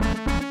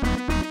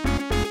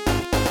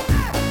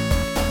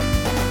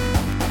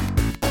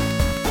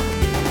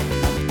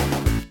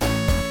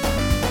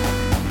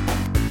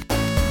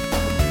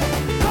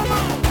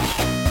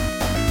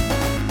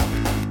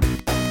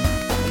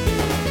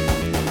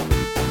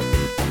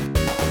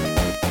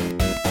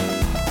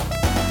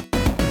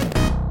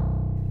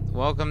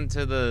welcome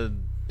to the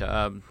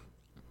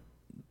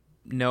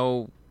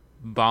no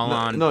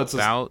BALAN it's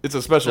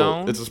a special.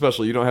 zone? It's a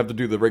special. You don't have to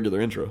do the regular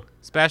intro.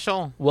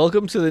 Special?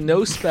 Welcome to the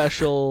no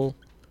special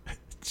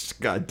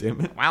God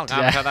damn it.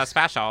 Welcome to the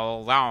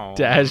special zone.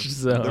 dash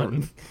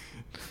zone.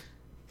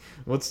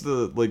 What's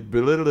the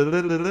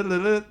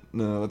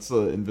No, that's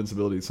the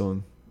Invincibility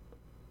song.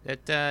 I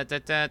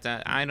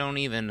don't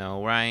even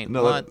know, right?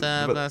 No, what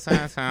that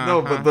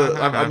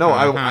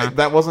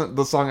wasn't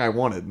the song I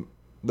wanted.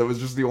 That was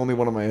just the only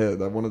one in my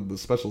head. I wanted the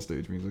special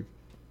stage music.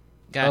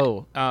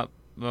 Well,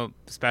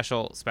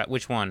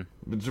 which one?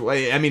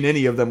 I mean,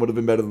 any of them would have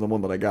been better than the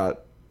one that I got.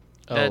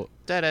 Oh,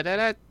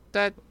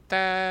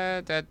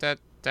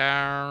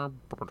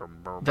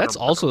 that's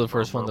also the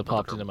first one that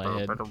popped into my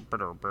head.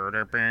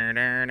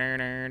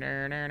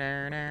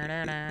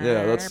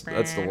 Yeah, that's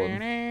the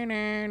one.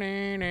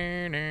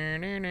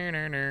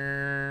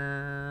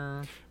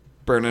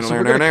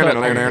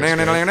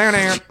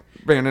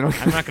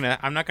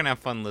 I'm not gonna have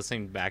fun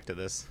listening back to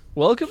this.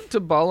 Welcome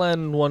to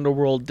BALAN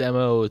WONDERWORLD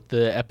demo,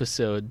 the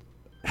episode.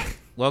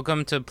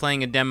 Welcome to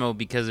playing a demo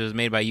because it was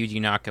made by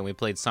Yuji Naka and we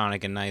played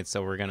Sonic and Knights,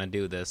 so we're gonna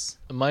do this.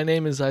 My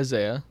name is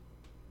Isaiah.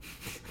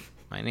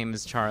 My name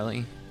is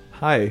Charlie.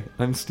 Hi,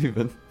 I'm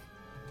Steven.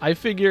 I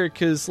figure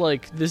because,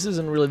 this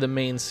isn't really the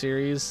main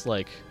series,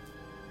 I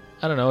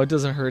don't know, it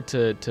doesn't hurt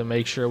to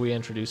make sure we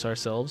introduce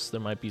ourselves. There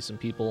might be some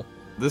people.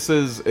 This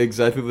is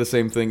exactly the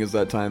same thing as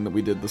that time that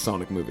we did the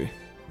Sonic movie.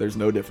 There's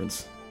no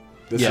difference.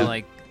 This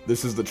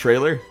is the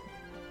trailer.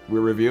 We're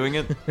reviewing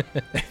it.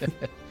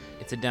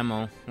 It's a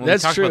demo. Well,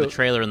 That's we talked true. about the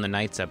trailer in the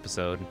Knights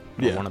episode.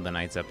 Yeah. One of the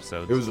Knights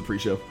episodes. It was a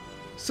pre-show.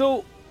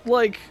 So,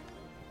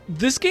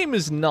 this game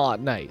is not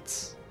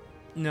Knights.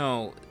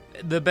 No,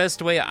 the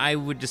best way I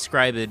would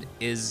describe it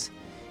is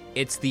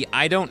it's the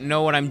I don't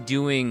know what I'm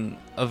doing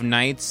of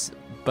Knights,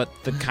 but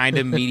the kind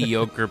of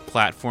mediocre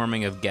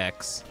platforming of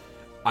Gex.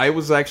 I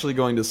was actually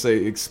going to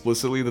say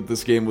explicitly that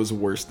this game was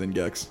worse than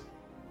Gex.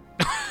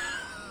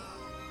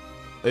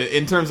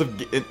 in terms of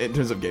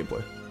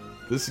gameplay.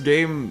 This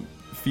game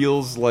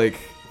feels like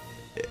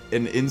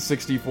an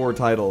N64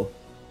 title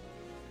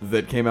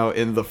that came out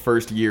in the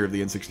first year of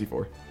the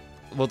N64.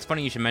 Well, it's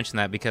funny you should mention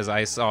that because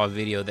I saw a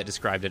video that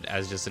described it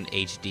as just an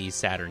HD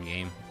Saturn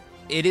game.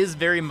 It is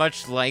very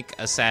much like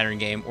a Saturn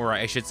game, or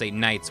I should say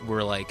Knights,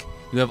 where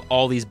you have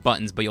all these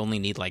buttons, but you only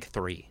need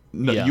 3.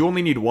 No, Yeah. you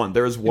only need one.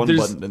 There is one There's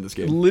button in this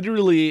game.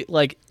 Literally,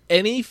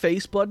 any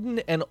face button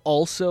and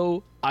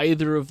also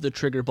either of the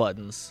trigger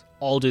buttons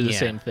all do the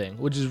same thing,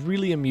 which is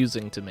really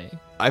amusing to me.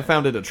 I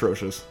found it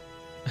atrocious.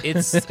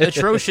 It's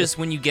atrocious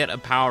when you get a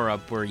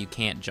power-up where you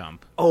can't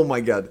jump. Oh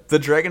my god. The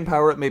dragon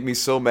power-up made me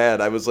so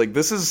mad. I was like,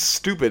 this is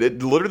stupid.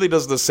 It literally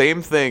does the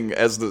same thing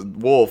as the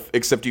wolf,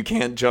 except you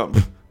can't jump.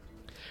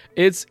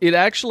 It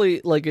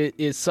actually,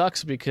 it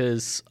sucks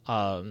because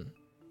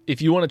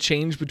if you want to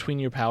change between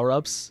your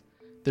power-ups,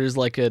 there's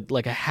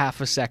a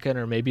half a second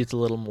or maybe it's a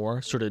little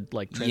more sort of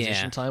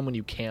transition time when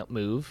you can't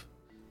move.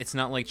 It's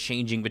not like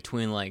changing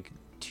between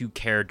two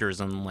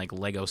characters in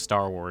Lego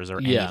Star Wars or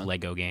any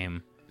Lego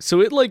game. So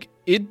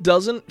it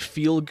doesn't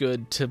feel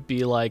good to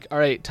be all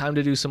right, time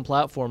to do some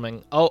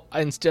platforming. Oh,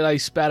 instead I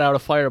spat out a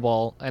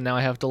fireball and now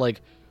I have to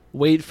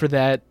wait for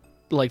that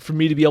for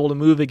me to be able to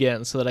move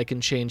again so that I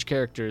can change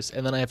characters,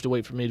 and then I have to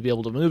wait for me to be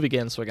able to move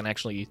again so I can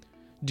actually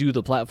do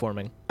the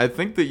platforming. I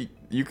think that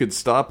you could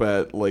stop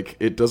at,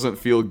 it doesn't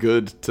feel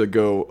good to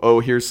go, oh,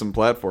 here's some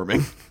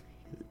platforming.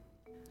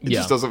 It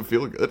just doesn't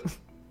feel good.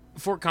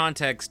 For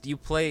context, you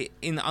play,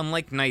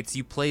 unlike Knights,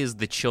 you play as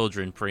the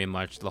children pretty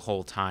much the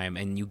whole time,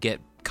 and you get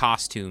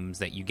costumes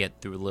that you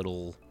get through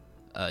little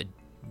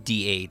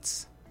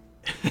D8s.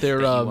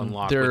 They're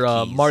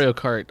Mario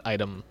Kart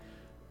item.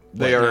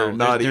 They're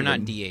not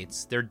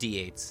D8s. They're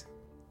D8s.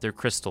 They're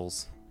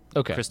crystals.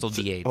 Okay. Crystal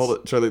D8s. Hold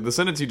it, Charlie. The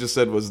sentence you just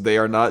said was, they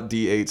are not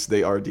D8s,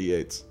 they are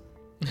D8s.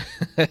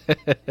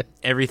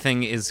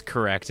 Everything is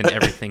correct and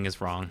everything is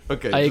wrong.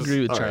 Okay. I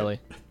agree with Charlie.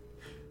 Right.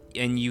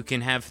 And you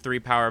can have 3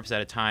 power-ups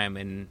at a time,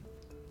 and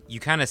you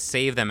kind of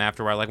save them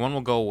after a while. One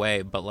will go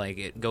away, but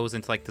it goes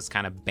into this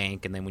kind of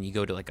bank, and then when you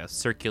go to a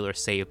circular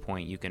save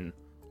point, you can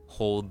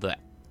hold the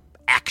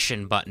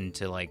action button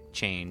to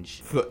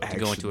change to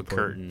go into a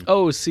curtain.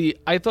 Oh, see,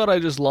 I thought I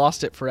just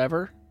lost it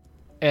forever,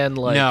 and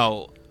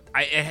no,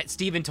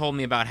 Steven told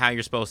me about how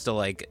you're supposed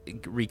to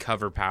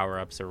recover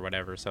power-ups or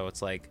whatever. So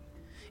it's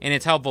and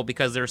it's helpful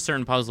because there are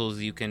certain puzzles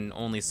you can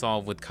only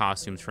solve with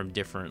costumes from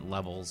different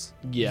levels.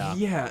 Yeah.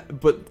 Yeah,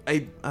 but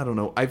I don't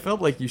know. I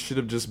felt like you should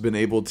have just been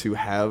able to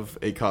have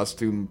a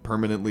costume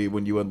permanently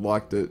when you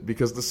unlocked it,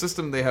 because the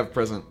system they have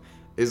present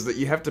is that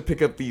you have to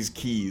pick up these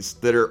keys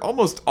that are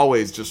almost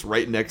always just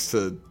right next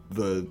to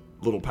the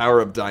little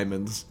power-up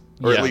diamonds.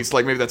 Or at least,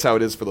 maybe that's how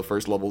it is for the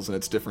first levels, and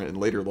it's different in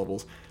later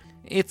levels.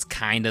 It's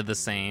kind of the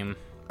same.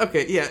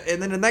 Okay, yeah,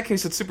 and then in that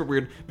case, it's super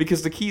weird,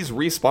 because the keys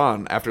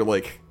respawn after,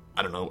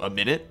 I don't know, a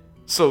minute?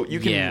 So you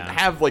can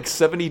have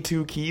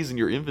 72 keys in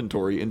your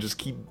inventory and just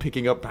keep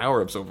picking up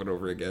power-ups over and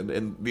over again.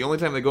 And the only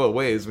time they go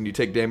away is when you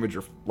take damage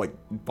or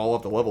fall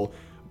off the level.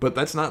 but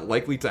that's not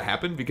likely to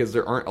happen because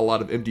there aren't a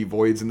lot of empty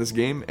voids in this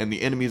game, and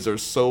the enemies are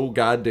so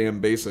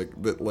goddamn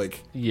basic that,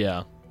 like...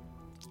 Yeah.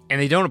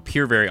 And they don't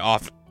appear very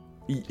often.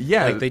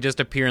 Yeah. Like, they just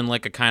appear in,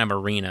 like, a kind of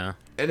arena.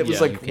 And it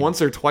was,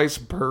 once or twice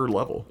per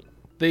level.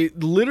 They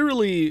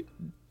literally,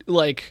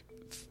 like,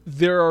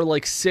 there are,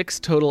 like, 6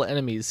 total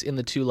enemies in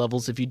the 2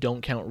 levels if you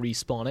don't count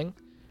respawning.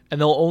 And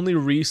they'll only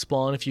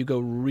respawn if you go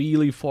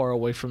really far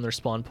away from their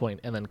spawn point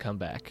and then come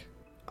back.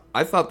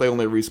 I thought they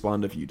only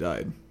respawned if you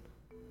died.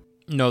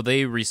 No,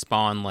 they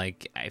respawn,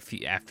 like,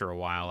 after a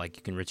while. Like,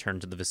 you can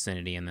return to the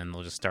vicinity, and then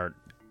they'll just start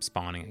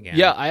spawning again.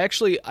 Yeah, I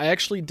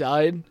actually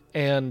died,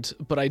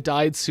 but I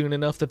died soon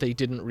enough that they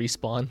didn't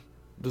respawn.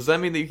 Does that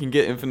mean that you can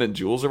get infinite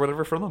jewels or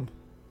whatever from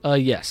them?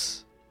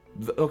 Yes.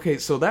 Okay,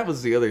 so that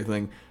was the other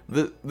thing.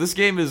 This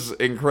game is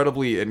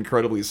incredibly,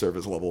 incredibly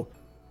surface level.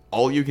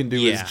 All you can do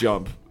is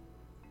jump.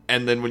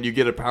 And then when you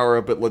get a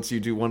power-up, it lets you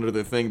do one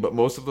other thing, but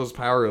most of those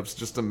power-ups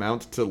just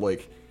amount to,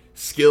 like,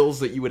 skills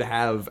that you would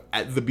have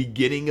at the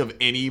beginning of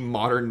any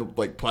modern,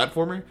 like,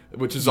 platformer,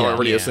 which is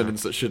already a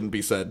sentence that shouldn't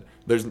be said.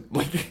 There's,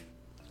 like...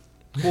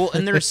 Well,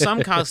 and there are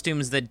some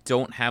costumes that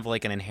don't have,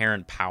 like, an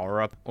inherent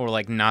power-up, or,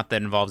 like, not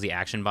that involves the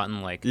action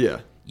button. Like,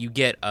 you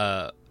get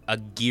a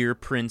Gear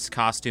Prince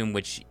costume,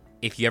 which,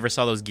 if you ever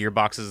saw those gear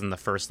boxes in the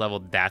first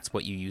level, that's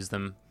what you use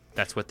them.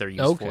 That's what they're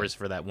used for, is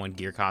for that one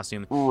gear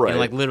costume. Right. And,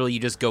 like, literally, you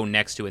just go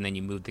next to it, and then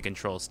you move the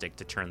control stick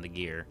to turn the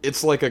gear.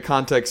 It's like a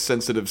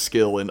context-sensitive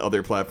skill in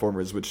other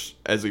platformers, which,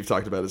 as we've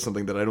talked about, is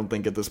something that I don't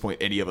think at this point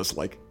any of us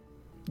like.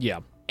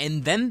 Yeah.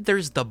 And then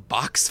there's the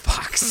Box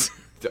Fox.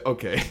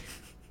 Okay.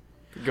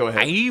 Go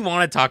ahead. I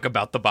want to talk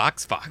about the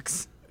Box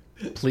Fox.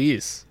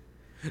 Please.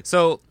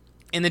 So,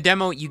 in the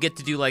demo, you get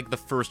to do, like, the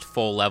first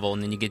full level,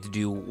 and then you get to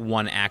do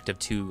one act of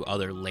 2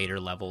 other later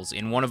levels.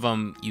 In one of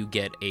them, you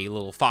get a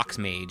little fox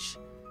mage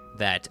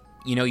that,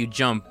 you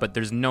jump, but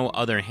there's no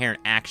other inherent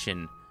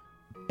action.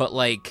 But,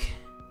 like,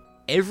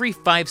 every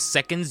 5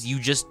 seconds, you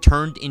just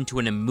turned into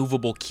an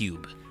immovable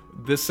cube.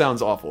 This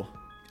sounds awful.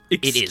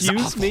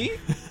 Excuse me?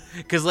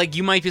 Because, like,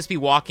 you might just be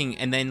walking,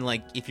 and then,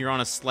 like, if you're on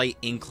a slight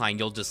incline,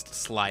 you'll just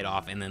slide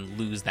off and then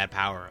lose that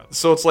power-up.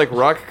 So it's like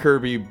Rock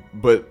Kirby,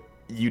 but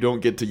you don't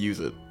get to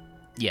use it.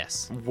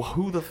 Yes.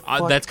 Who the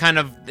fuck? That's kind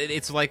of,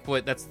 it's like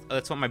that's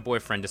what my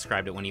boyfriend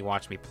described it when he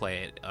watched me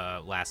play it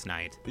last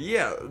night.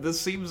 Yeah, this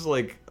seems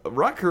like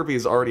Rock Kirby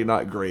is already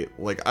not great.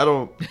 Like, I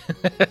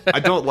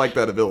don't like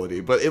that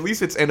ability, but at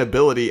least it's an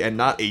ability and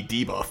not a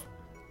debuff.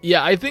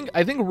 Yeah, I think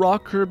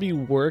Rock Kirby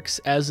works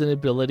as an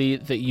ability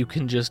that you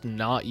can just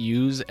not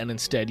use and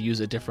instead use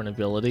a different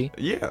ability.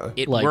 Yeah.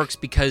 It works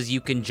because you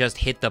can just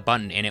hit the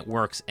button and it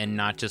works, and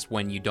not just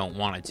when you don't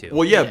want it to.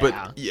 Well, yeah,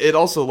 but it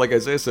also, like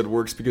Isaiah said,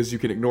 works because you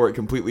can ignore it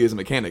completely as a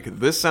mechanic.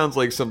 This sounds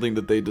like something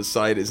that they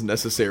decide is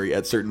necessary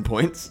at certain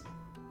points.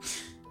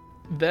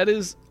 That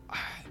is...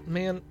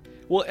 Man...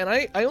 Well, and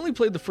I only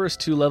played the first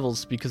 2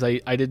 levels because I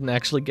didn't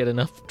actually get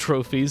enough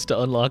trophies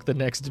to unlock the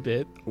next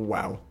bit.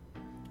 Wow.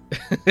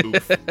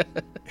 Oof.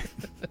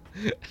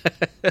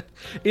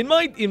 In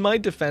my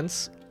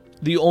defense,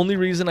 the only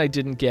reason I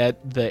didn't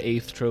get the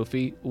 8th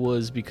trophy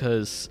was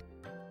because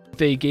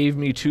they gave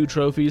me 2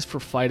 trophies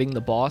for fighting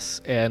the boss,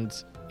 and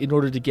in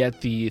order to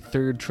get the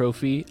 3rd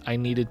trophy, I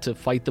needed to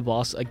fight the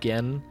boss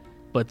again,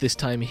 but this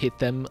time hit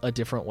them a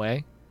different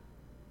way.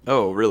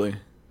 Oh, really?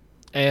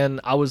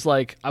 And I was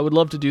like, I would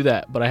love to do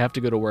that, but I have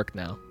to go to work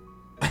now.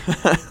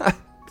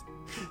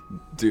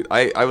 Dude,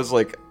 I was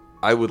like,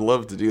 I would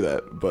love to do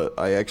that, but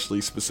I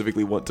actually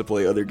specifically want to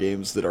play other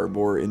games that are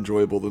more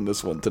enjoyable than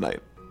this one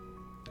tonight.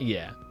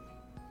 Yeah.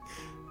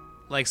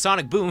 Like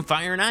Sonic Boom,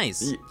 Fire and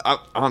Ice.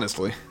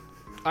 Honestly.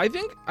 I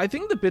think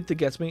the bit that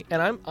gets me,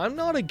 and I'm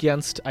not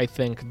against, I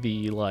think,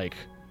 the, like,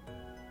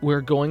 we're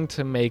going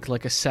to make,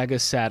 like, a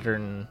Sega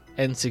Saturn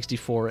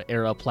N64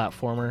 era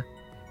platformer.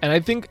 And I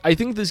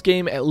think this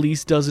game at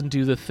least doesn't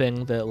do the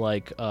thing that,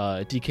 like,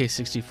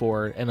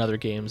 DK64 and other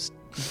games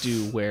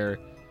do, where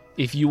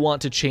if you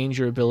want to change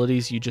your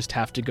abilities, you just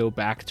have to go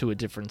back to a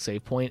different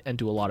save point and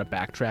do a lot of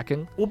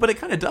backtracking. Well, but it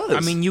kind of does. I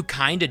mean, you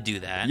kind of do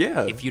that.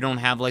 Yeah. If you don't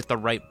have, like, the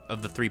right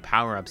of the 3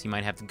 power-ups, you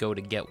might have to go to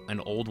get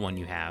an old one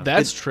you have.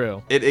 That's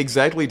true. It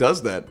exactly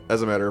does that,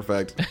 as a matter of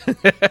fact.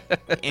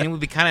 And it would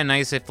be kind of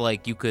nice if,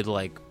 like, you could,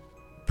 like,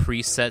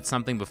 preset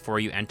something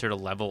before you entered a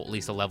level, at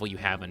least a level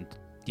you've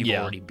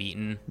already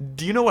beaten.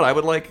 Do you know what I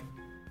would like?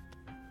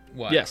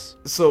 What? Yes.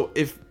 So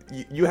if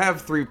you have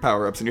 3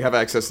 power-ups and you have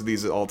access to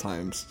these at all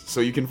times,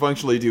 so you can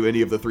functionally do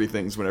any of the 3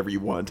 things whenever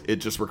you want. It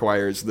just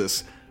requires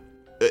this,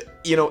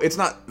 it's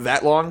not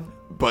that long,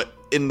 but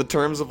in the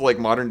terms of, like,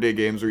 modern day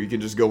games where you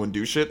can just go and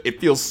do shit, it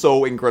feels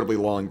so incredibly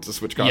long to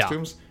switch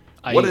costumes.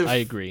 Yeah, I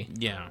agree.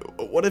 Yeah.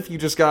 What if you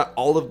just got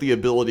all of the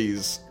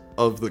abilities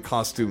of the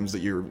costumes that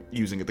you're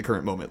using at the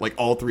current moment, like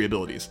all 3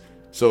 abilities?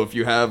 So if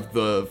you have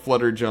the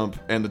flutter jump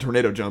and the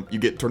tornado jump, you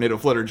get tornado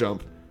flutter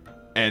jump.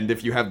 And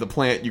if you have the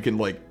plant, you can,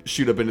 like,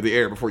 shoot up into the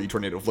air before you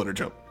tornado flutter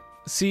jump.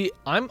 See,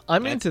 I'm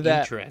into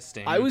that.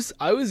 Interesting. I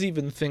was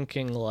even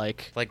thinking,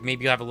 like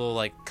maybe you have a little,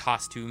 like,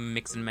 costume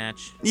mix and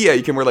match. Yeah,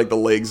 you can wear, like, the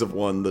legs of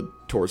one, the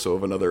torso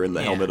of another, and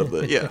the helmet of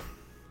the... Yeah.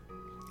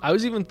 I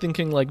was even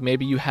thinking like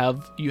maybe you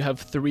have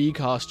 3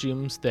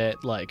 costumes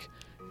that like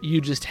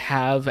you just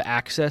have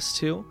access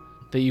to,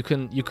 that you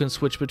can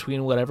switch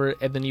between whatever,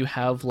 and then you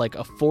have like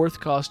a 4th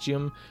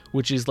costume,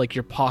 which is like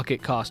your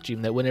pocket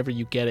costume, that whenever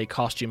you get a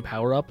costume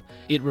power up,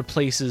 it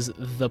replaces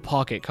the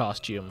pocket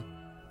costume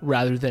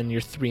rather than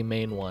your 3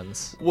 main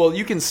ones. Well,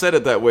 you can set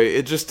it that way.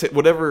 It just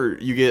whatever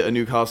you get a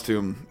new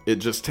costume, it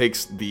just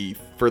takes the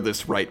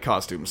furthest right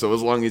costume. So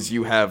as long as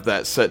you have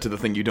that set to the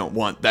thing you don't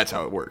want, that's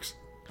how it works.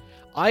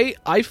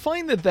 I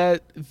find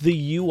that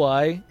the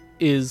UI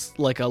is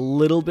like a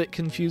little bit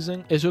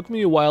confusing. It took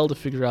me a while to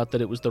figure out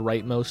that it was the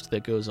rightmost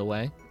that goes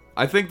away.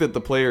 I think that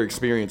the player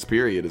experience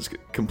period is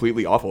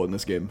completely awful in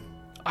this game.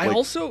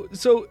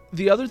 So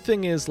the other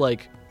thing is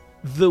like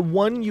the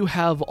one you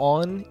have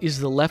on is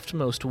the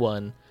leftmost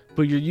one,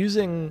 but you're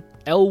using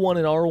L1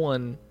 and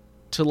R1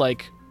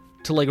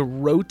 to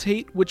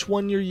rotate which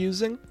one you're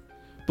using.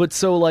 But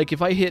so like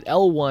if I hit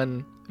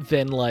L1,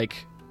 then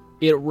like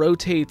it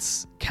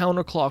rotates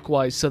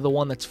counterclockwise, so the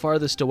one that's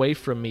farthest away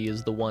from me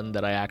is the one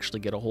that I actually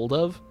get a hold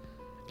of.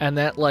 And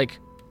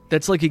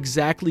that's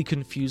exactly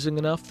confusing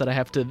enough that I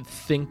have to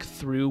think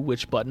through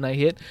which button I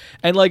hit.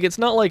 And like it's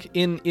not like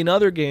in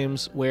other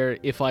games where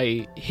if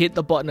I hit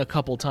the button a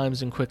couple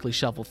times and quickly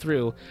shuffle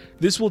through,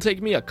 this will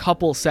take me a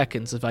couple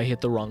seconds if I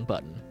hit the wrong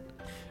button.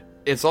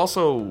 It's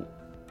also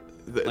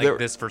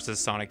this versus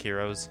Sonic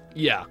Heroes.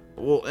 Yeah.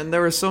 Well, and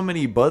there are so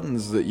many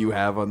buttons that you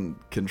have on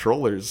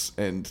controllers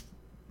and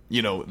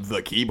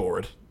the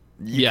keyboard.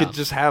 You could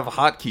just have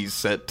hotkeys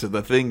set to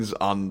the things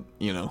on,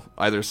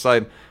 either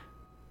side.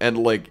 And,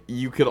 like,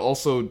 you could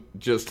also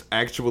just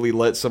actually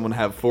let someone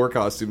have 4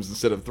 costumes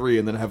instead of 3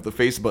 and then have the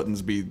face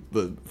buttons be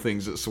the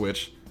things that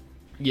switch.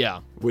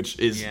 Yeah. Which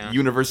is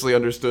universally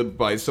understood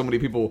by so many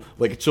people.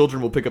 Like,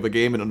 children will pick up a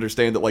game and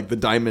understand that, like, the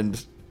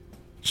diamond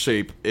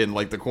shape in,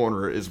 like, the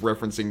corner is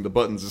referencing the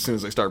buttons as soon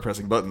as they start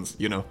pressing buttons,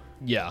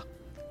 Yeah.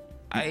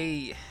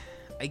 I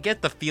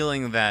get the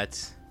feeling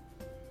that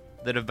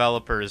the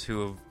developers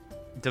who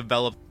have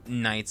developed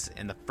Knights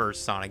in the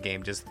first Sonic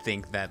game just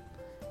think that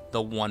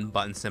the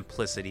one-button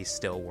simplicity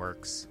still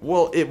works.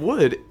 Well, it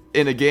would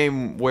in a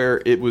game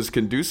where it was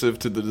conducive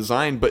to the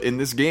design, but in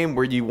this game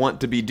where you want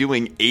to be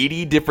doing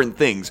 80 different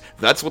things,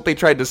 that's what they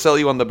tried to sell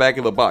you on the back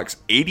of the box.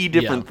 80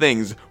 different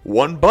things,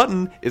 one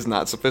button is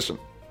not sufficient.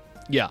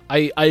 Yeah,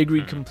 I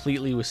agree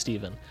completely with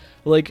Steven.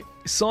 Like,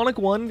 Sonic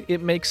 1,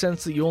 it makes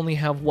sense that you only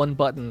have one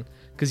button,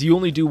 because you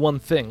only do one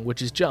thing,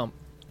 which is jump.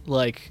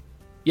 Like,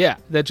 yeah,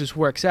 that just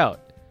works out.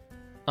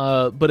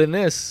 But in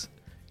this,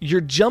 your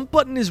jump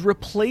button is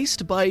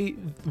replaced by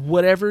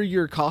whatever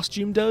your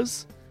costume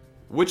does.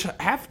 Which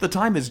half the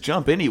time is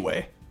jump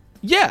anyway.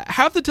 Yeah,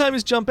 half the time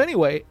is jump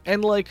anyway.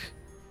 And like,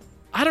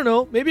 I don't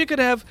know, maybe I could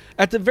have,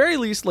 at the very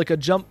least, like a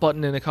jump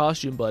button and a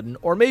costume button.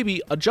 Or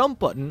maybe a jump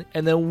button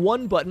and then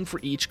one button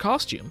for each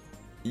costume.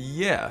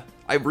 Yeah,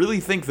 I really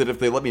think that if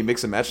they let me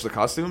mix and match the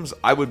costumes,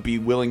 I would be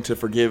willing to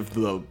forgive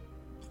the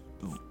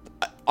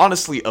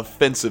honestly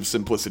offensive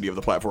simplicity of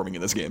the platforming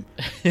in this game.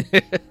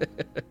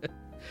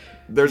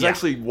 There's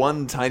actually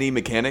one tiny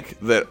mechanic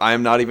that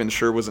I'm not even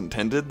sure was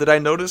intended that I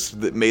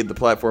noticed that made the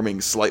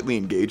platforming slightly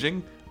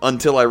engaging,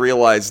 until I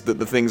realized that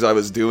the things I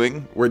was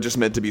doing were just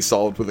meant to be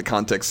solved with a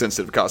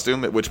context-sensitive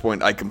costume, at which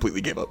point I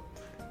completely gave up.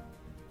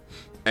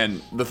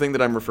 And the thing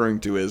that I'm referring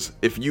to is,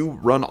 if you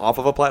run off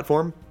of a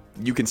platform,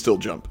 you can still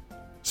jump.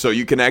 So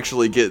you can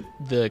actually get...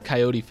 the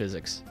coyote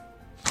physics.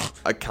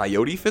 A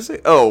coyote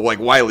physics? Oh, like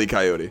Wile E.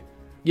 Coyote.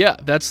 Yeah,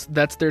 that's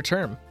their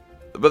term.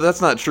 But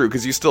that's not true,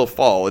 because you still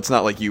fall. It's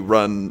not like you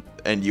run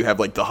and you have,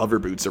 like, the hover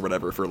boots or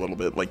whatever for a little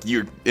bit. Like,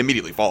 you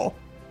immediately fall.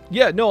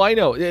 Yeah, no, I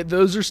know.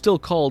 Those are still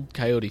called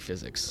coyote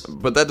physics.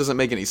 But that doesn't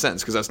make any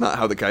sense, because that's not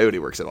how the coyote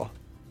works at all.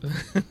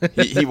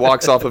 he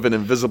walks off of an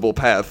invisible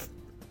path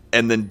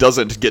and then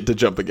doesn't get to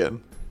jump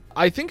again.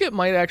 I think it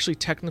might actually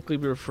technically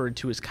be referred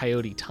to as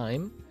coyote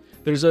time.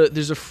 There's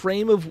a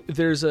frame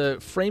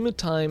of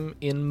time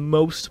in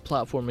most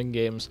platforming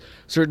games,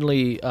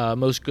 certainly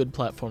most good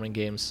platforming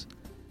games,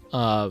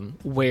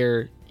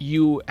 where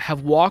you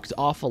have walked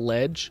off a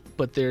ledge,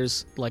 but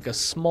there's like a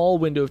small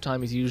window of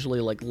time, is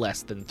usually like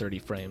less than 30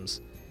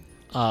 frames,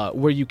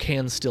 where you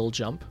can still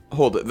jump.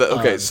 Hold it.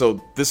 Okay, so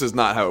this is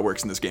not how it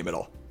works in this game at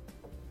all.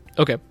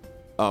 Okay.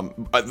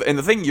 And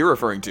the thing you're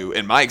referring to,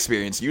 in my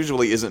experience,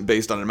 usually isn't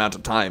based on an amount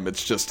of time.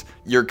 It's just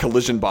your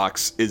collision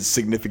box is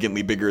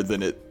significantly bigger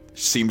than it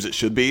seems it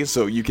should be,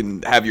 so you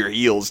can have your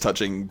heels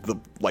touching the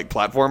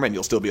platform and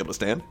you'll still be able to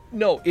stand.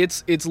 No,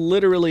 it's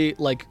literally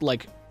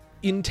like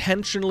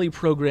intentionally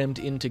programmed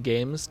into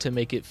games to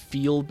make it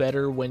feel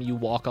better when you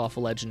walk off a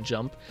ledge and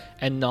jump,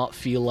 and not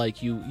feel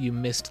like you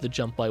missed the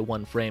jump by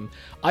one frame.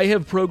 I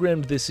have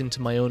programmed this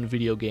into my own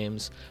video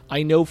games.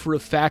 I know for a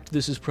fact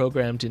this is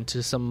programmed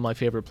into some of my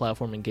favorite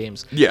platforming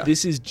games. Yeah.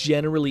 This is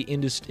generally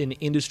an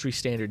industry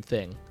standard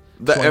thing.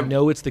 So I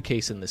know it's the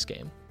case in this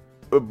game.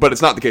 But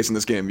it's not the case in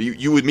this game.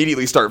 You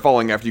immediately start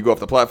falling after you go off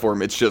the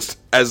platform. It's just,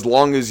 as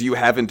long as you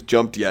haven't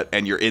jumped yet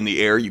and you're in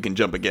the air, you can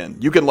jump again.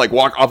 You can,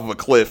 walk off of a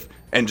cliff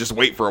and just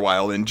wait for a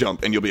while and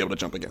jump, and you'll be able to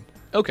jump again.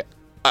 Okay.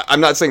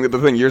 I'm not saying that the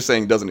thing you're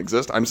saying doesn't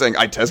exist. I'm saying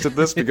I tested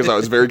this because I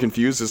was very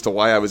confused as to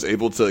why I was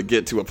able to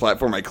get to a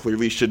platform I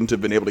clearly shouldn't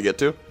have been able to get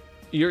to.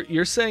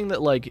 You're saying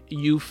that, like,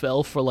 you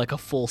fell for, like, a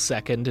full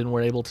second and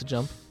were able to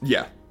jump?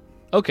 Yeah.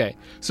 Okay.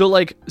 So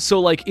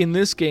like in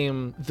this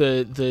game,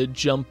 the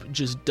jump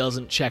just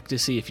doesn't check to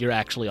see if you're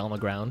actually on the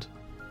ground?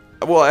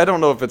 Well, I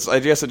don't know if it's... I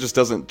guess it just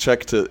doesn't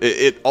check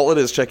to... all it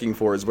is checking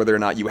for is whether or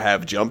not you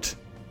have jumped,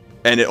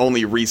 and it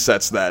only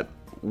resets that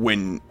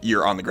when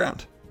you're on the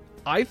ground.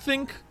 I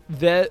think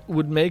that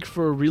would make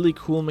for a really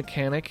cool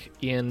mechanic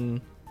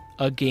in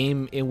a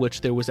game in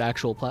which there was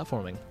actual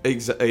platforming.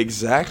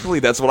 Exactly,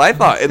 that's what I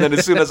thought. And then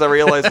as soon as I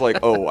realized, like,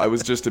 oh, I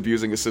was just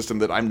abusing a system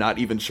that I'm not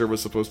even sure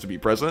was supposed to be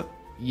present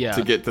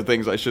to get to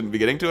things I shouldn't be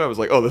getting to, I was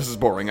like, oh, this is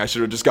boring. I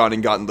should have just gone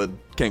and gotten the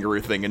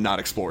kangaroo thing and not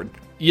explored.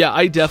 Yeah,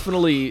 I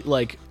definitely,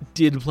 like,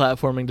 did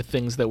platforming to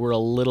things that were a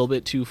little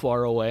bit too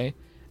far away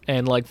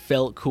and, like,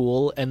 felt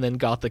cool, and then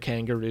got the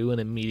kangaroo and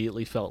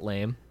immediately felt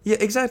lame. Yeah,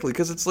 exactly,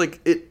 because it's like,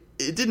 it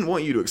didn't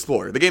want you to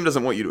explore. The game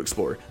doesn't want you to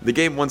explore. The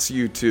game wants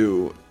you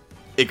to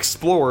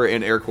explore,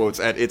 in air quotes,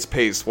 at its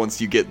pace once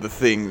you get the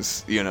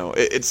things, you know.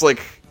 It's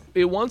like...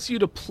 It wants you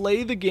to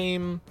play the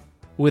game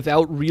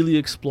without really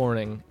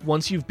exploring.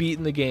 Once you've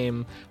beaten the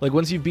game, like,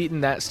 once you've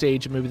beaten that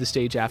stage, and maybe the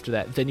stage after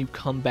that, then you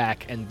come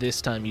back, and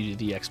this time you do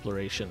the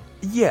exploration.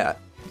 Yeah.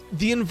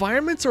 The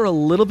environments are a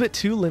little bit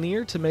too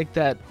linear to make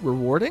that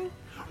rewarding.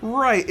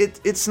 Right.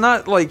 It's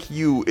not like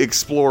you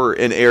explore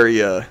an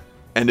area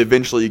and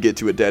eventually you get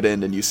to a dead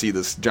end and you see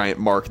this giant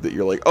mark that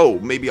you're like, oh,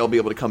 maybe I'll be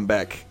able to come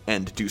back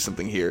and do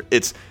something here.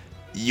 It's,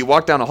 you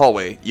walk down a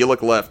hallway, you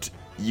look left,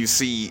 you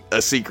see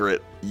a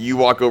secret, you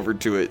walk over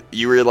to it,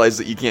 you realize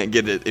that you can't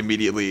get it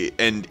immediately,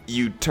 and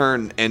you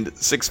turn, and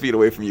 6 feet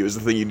away from you is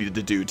the thing you needed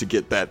to do to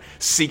get that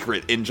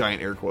secret in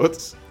giant air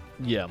quotes.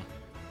 Yeah.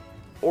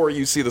 Or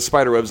you see the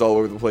spider webs all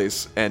over the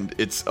place, and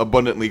it's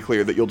abundantly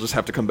clear that you'll just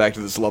have to come back to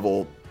this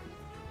level,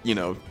 you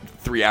know,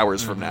 3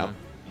 hours from now.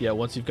 Yeah,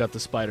 once you've got the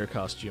spider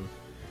costume.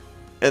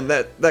 And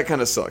that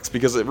kind of sucks,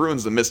 because it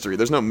ruins the mystery.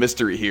 There's no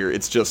mystery here,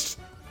 it's just,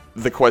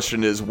 the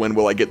question is, when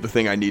will I get the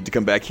thing I need to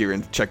come back here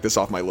and check this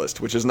off my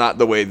list, which is not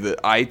the way that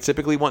I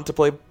typically want to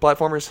play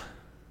platformers.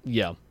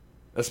 Yeah.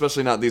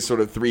 Especially not these sort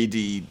of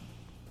 3D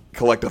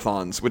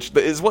collectathons, which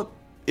is what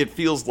it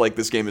feels like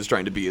this game is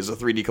trying to be, is a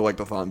 3D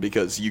collectathon,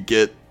 because you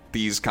get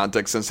these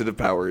context-sensitive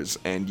powers,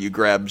 and you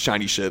grab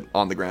shiny shit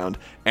on the ground,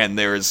 and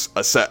there's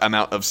a set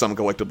amount of some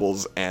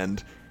collectibles,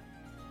 and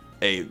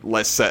a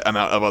less set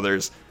amount of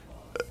others.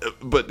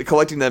 But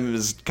collecting them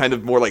is kind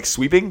of more like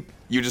sweeping.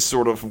 You just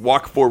sort of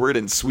walk forward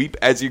and sweep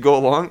as you go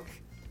along.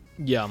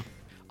 Yeah.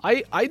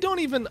 I don't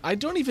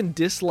even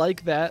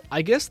dislike that.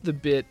 I guess the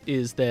bit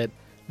is that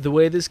the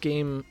way this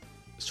game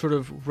sort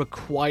of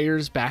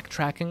requires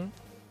backtracking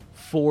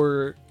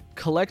for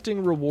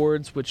collecting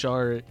rewards, which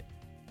are,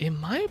 in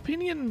my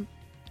opinion,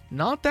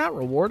 not that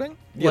rewarding.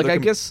 Yeah, like, I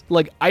guess,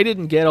 like, I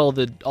didn't get all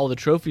the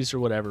trophies or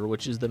whatever,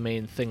 which is the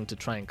main thing to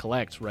try and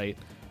collect, right?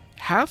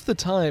 Half the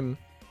time,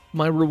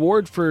 my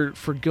reward for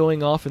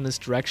going off in this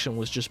direction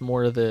was just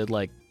more of the,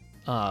 like,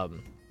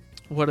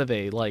 what are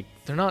they? Like,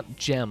 they're not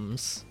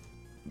gems.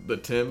 The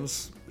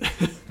Tims?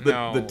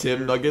 No. The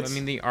Tim Nuggets? I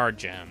mean, they are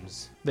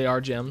gems. They are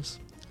gems?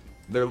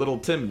 They're little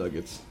Tim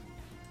Nuggets.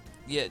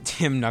 Yeah,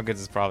 Tim Nuggets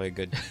is probably a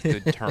good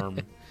term.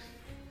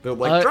 They're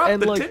like, drop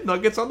the like, Tim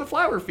Nuggets on the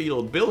flower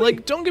field, Billy!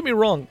 Like, don't get me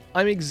wrong.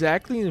 I'm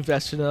exactly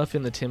invested enough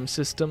in the Tim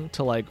system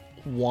to, like,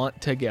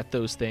 want to get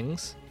those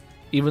things,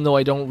 even though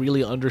I don't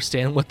really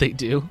understand what they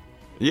do.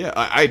 Yeah,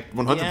 I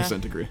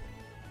 100% agree.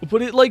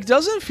 But it, like,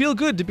 doesn't feel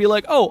good to be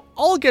like, oh,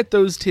 I'll get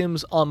those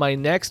Tims on my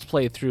next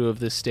playthrough of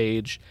this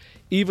stage,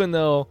 even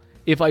though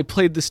if I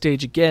played the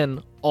stage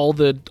again, all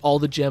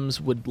the gems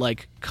would,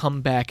 like,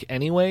 come back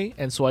anyway,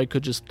 and so I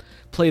could just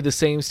play the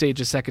same stage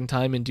a second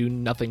time and do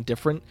nothing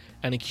different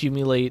and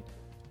accumulate,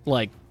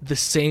 like, the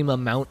same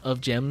amount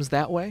of gems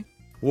that way.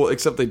 Well,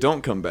 except they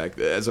don't come back.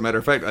 As a matter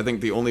of fact, I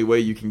think the only way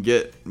you can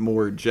get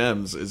more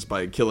gems is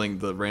by killing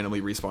the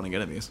randomly respawning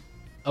enemies.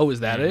 Oh,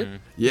 is that it?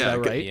 Yeah, is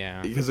that right?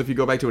 Yeah. Because if you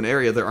go back to an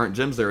area, there aren't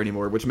gems there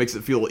anymore, which makes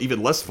it feel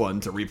even less fun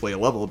to replay a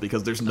level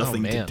because there's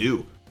nothing to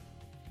do.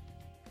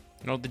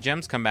 No, the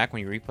gems come back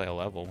when you replay a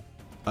level.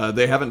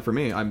 They haven't for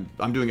me. I'm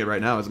doing it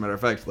right now, as a matter of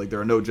fact. Like, there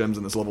are no gems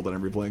in this level that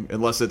I'm replaying,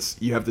 unless it's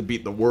you have to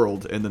beat the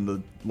world and then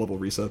the level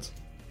resets.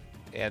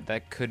 Yeah,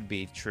 that could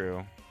be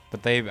true. But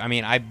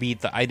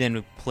I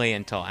didn't play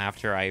until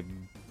after I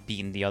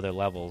beaten the other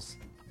levels.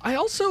 I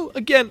also,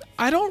 again,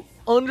 I don't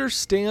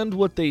understand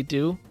what they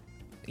do.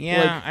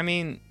 Yeah, Like, I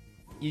mean,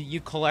 you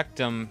collect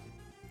them,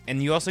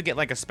 and you also get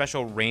like a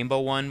special rainbow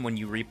one when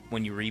you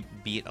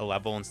re-beat a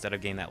level instead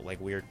of getting that like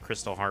weird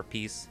crystal heart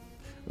piece.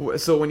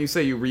 So when you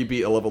say you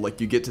re-beat a level, like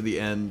you get to the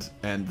end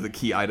and the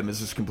key item is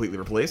just completely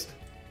replaced?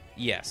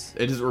 Yes.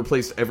 It is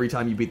replaced every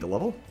time you beat the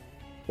level?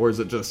 Or is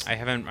it just... I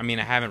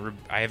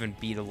haven't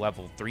beat a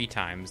level 3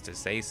 times to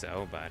say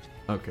so, but...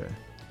 Okay.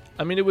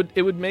 I mean,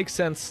 it would make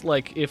sense,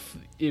 like, if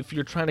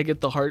you're trying to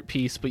get the heart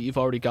piece, but you've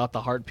already got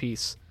the heart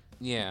piece,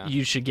 yeah,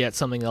 you should get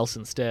something else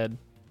instead.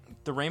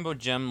 The rainbow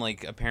gem,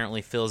 like,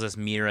 apparently fills this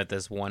meter at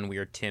this one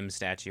weird Tim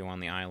statue on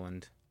the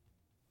island.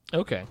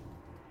 Okay.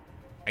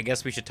 I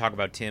guess we should talk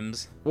about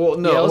Tim's. Well,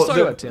 no. Yeah, let's talk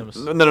about Tim's.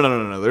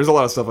 No. There's a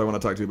lot of stuff I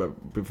want to talk to you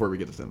about before we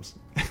get to Tim's.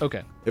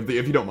 Okay. if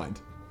you don't mind.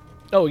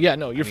 Oh, yeah,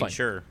 no, you're fine.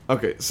 Sure.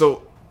 Okay,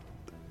 so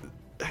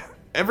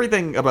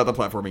everything about the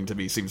platforming to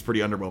me seems pretty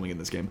underwhelming in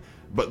this game.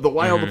 But the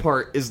wild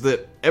part is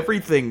that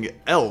everything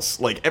else,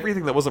 like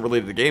everything that wasn't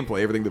related to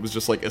gameplay, everything that was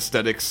just like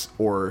aesthetics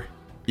or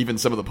even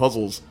some of the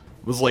puzzles,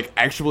 was like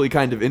actually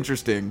kind of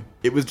interesting.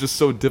 It was just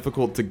so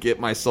difficult to get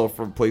myself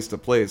from place to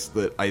place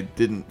that I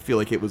didn't feel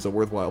like it was a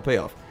worthwhile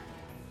payoff.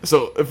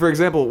 So, for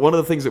example, one of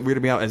the things that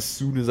weirded me out as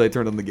soon as I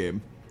turned on the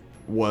game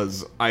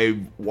was I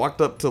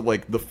walked up to,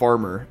 like, the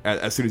farmer,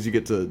 as soon as you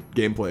get to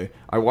gameplay,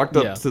 I walked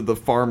up to the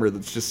farmer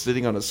that's just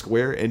sitting on a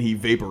square, and he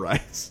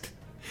vaporized.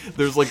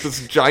 There's, like,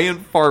 this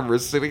giant farmer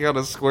sitting on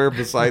a square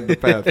beside the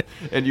path,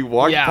 and you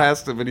walk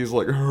past him, and he's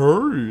like,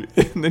 hurry,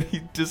 and then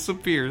he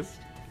disappears.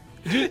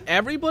 Dude,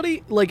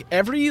 everybody, like,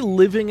 every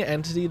living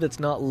entity that's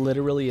not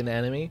literally an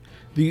enemy,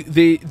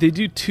 they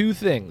do two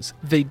things.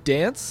 They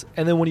dance,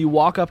 and then when you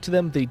walk up to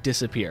them, they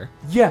disappear.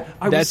 Yeah,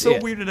 I was so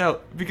it. weirded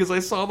out, because I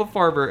saw the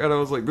farmer, and I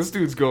was like, this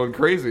dude's going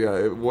crazy.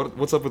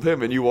 What's up with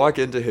him? And you walk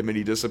into him, and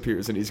he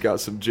disappears, and he's got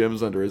some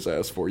gems under his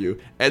ass for you.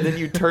 And then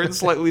you turn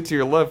slightly to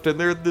your left, and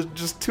there are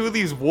just two of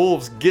these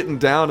wolves getting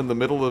down in the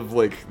middle of,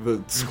 like,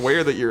 the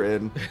square that you're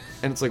in.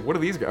 And it's like, what are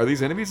these guys? Are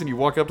these enemies? And you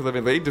walk up to them,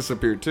 and they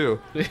disappear, too.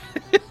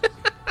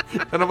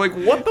 And I'm like,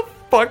 what the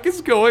fuck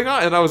is going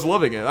on? And I was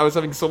loving it. I was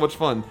having so much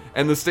fun.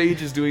 And the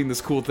stage is doing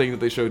this cool thing that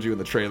they showed you in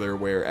the trailer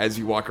where as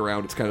you walk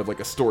around, it's kind of like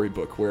a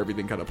storybook where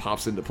everything kind of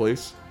pops into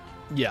place.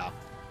 Yeah.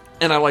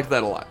 And I liked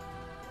that a lot.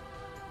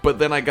 But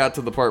then I got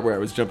to the part where I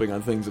was jumping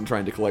on things and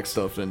trying to collect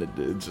stuff, and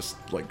it just,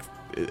 like,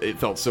 it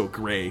felt so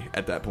gray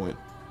at that point.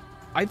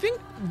 I think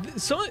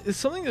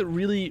something that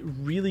really,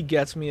 really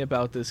gets me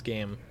about this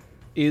game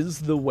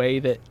is the way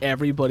that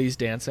everybody's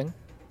dancing.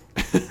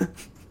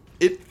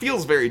 It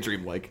feels very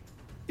dreamlike.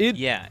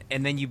 Yeah,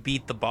 and then you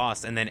beat the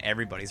boss, and then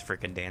everybody's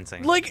freaking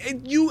dancing. Like,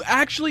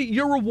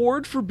 your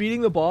reward for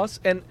beating the boss,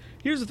 and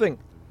here's the thing,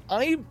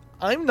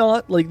 I'm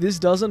not, like, this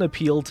doesn't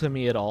appeal to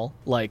me at all.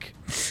 Like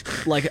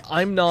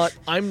I'm not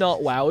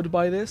wowed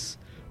by this,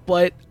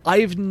 but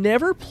I've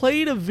never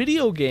played a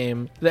video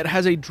game that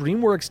has a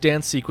DreamWorks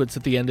dance sequence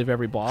at the end of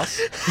every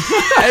boss.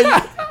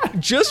 And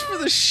just for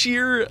the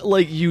sheer,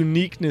 like,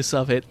 uniqueness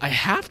of it, I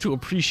have to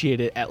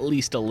appreciate it at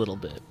least a little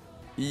bit.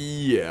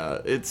 Yeah,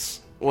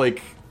 it's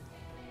like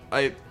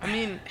I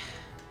mean,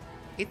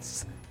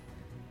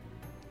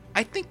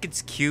 I think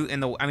it's cute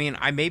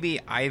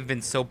I've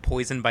been so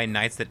poisoned by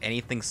nights that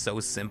anything so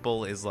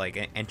simple is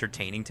like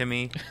entertaining to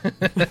me.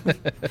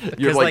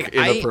 You're like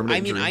in a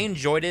permanent dream. I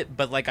enjoyed it,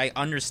 but like I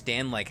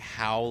understand like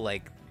how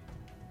like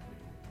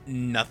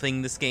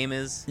nothing this game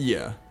is.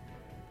 Yeah.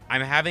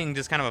 I'm having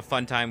just kind of a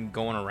fun time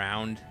going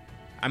around.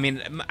 I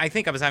mean, I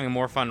think I was having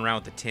more fun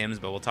around with the Tims,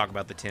 but we'll talk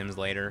about the Tims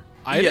later.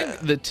 I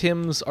think the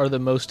Tims are the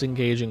most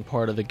engaging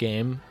part of the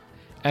game,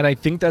 and I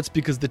think that's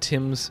because the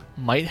Tims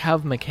might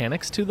have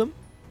mechanics to them.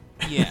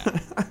 Yeah.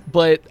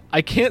 But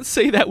I can't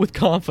say that with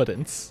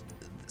confidence.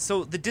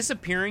 So the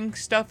disappearing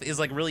stuff is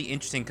like really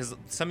interesting because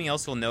something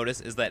else you'll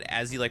notice is that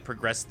as you like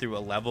progress through a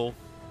level,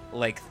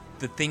 like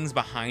the things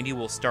behind you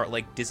will start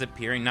like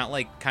disappearing, not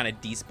like kind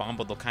of despawn,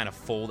 but they'll kind of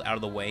fold out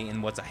of the way,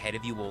 and what's ahead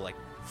of you will like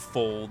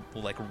will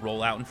like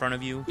roll out in front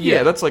of you.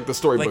 Yeah, that's like the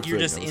storybook. Like you're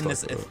just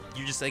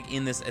like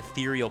in this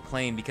ethereal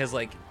plane because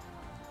like,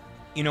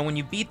 you know, when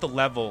you beat the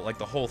level, like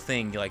the whole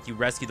thing, you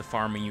rescue the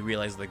farmer and you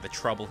realize like the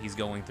trouble he's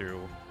going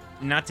through.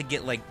 Not to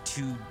get like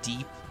too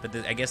deep, but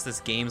I guess this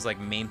game's like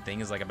main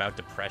thing is like about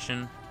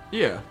depression.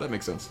 Yeah, that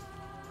makes sense.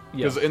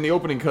 Yeah. Because in the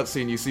opening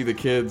cutscene, you see the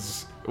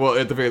kids. Well,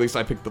 at the very least,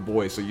 I picked the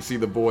boy. So you see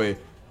the boy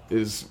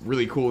is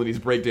really cool and he's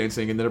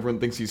breakdancing, and then everyone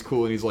thinks he's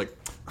cool and he's like,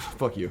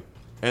 "Fuck you,"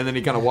 and then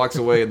he kind of walks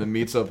away and then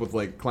meets up with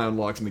like Clown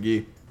Locks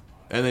McGee,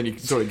 and then you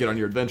can sort of get on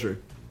your adventure.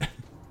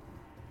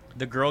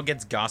 The girl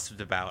gets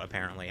gossiped about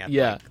apparently at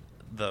like,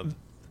 the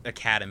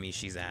academy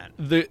she's at.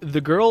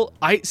 The girl,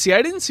 I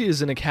didn't see it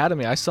as an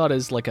academy. I saw it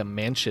as like a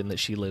mansion that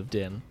she lived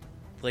in,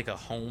 like a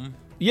home.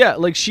 Yeah,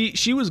 like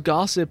she was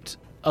gossiped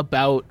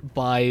about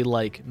by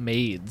like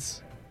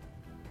maids.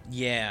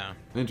 Yeah,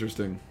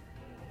 interesting.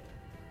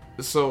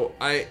 So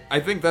I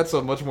think that's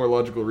a much more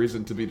logical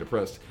reason to be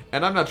depressed.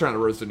 And I'm not trying to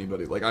roast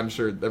anybody. Like, I'm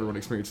sure everyone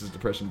experiences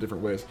depression in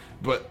different ways.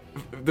 But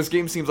this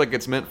game seems like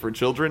it's meant for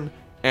children,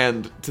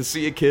 and to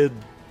see a kid,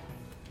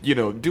 you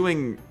know,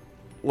 doing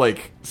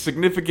like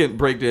significant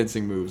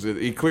breakdancing moves.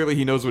 Clearly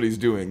he knows what he's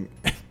doing.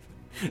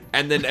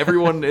 And then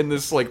everyone in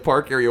this like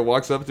park area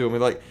walks up to him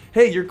and like,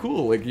 "Hey, you're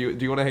cool. Like, do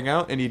you want to hang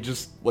out?" And he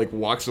just like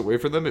walks away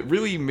from them. It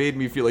really made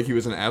me feel like he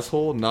was an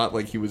asshole, not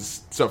like he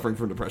was suffering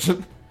from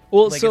depression.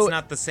 Well, like so it's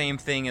not the same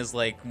thing as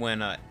like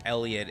when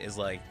Elliot is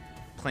like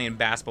playing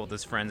basketball with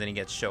his friends and he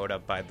gets showed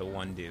up by the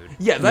one dude.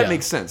 Yeah, that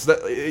makes sense.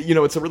 That, you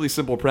know, it's a really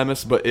simple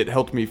premise, but it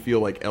helped me feel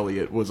like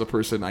Elliot was a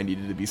person I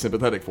needed to be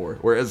sympathetic for.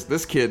 Whereas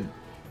this kid,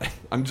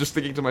 I'm just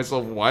thinking to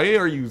myself, why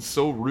are you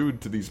so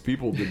rude to these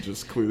people that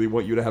just clearly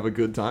want you to have a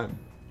good time?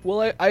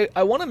 Well,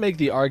 I want to make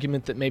the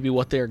argument that maybe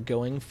what they're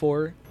going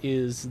for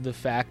is the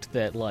fact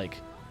that, like,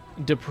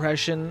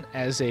 depression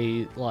as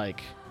a,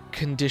 like,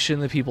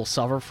 condition that people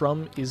suffer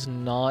from is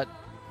not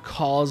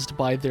caused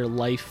by their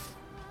life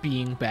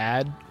being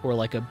bad or,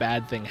 like, a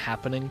bad thing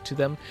happening to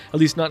them. At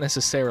least not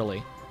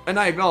necessarily. And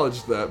I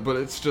acknowledge that, but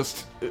it's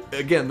just,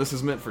 again, this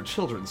is meant for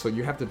children, so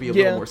you have to be a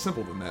little more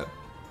simple than that.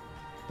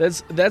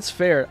 That's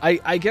fair.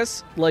 I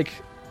guess, like...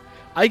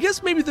 I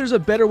guess maybe there's a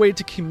better way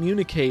to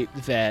communicate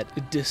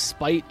that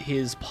despite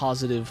his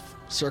positive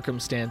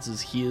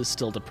circumstances, he is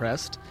still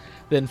depressed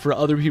than for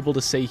other people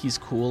to say he's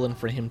cool and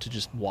for him to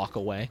just walk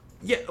away.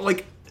 Yeah,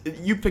 like,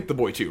 you picked the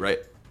boy too, right?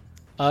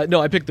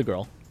 No, I picked the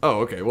girl. Oh,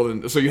 okay. Well,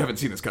 then, so you haven't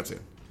seen this cutscene?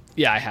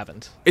 Yeah, I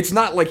haven't. It's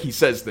not like he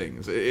says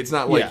things. It's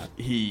not like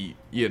he,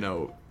 you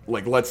know,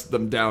 like lets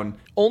them down.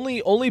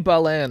 Only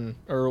BALAN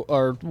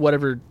or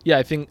whatever. Yeah,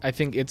 I think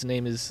its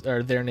name is,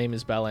 or their name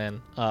is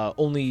BALAN.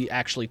 Only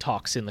actually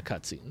talks in the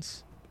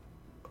cutscenes.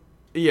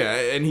 Yeah,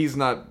 and he's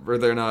not, or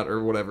they're not,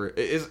 or whatever.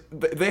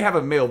 They have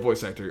a male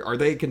voice actor. Are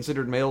they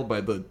considered male by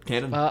the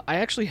canon? I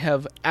actually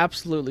have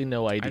absolutely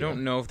no idea. I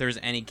don't know if there's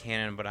any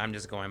canon, but I'm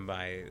just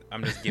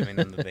giving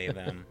them the they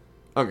them.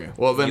 Okay,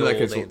 well then in that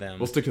case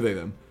we'll stick to they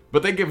them.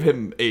 But they give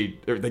him they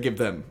give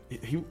them.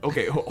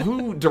 Okay,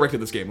 who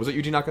directed this game? Was it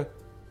Yuji Naka?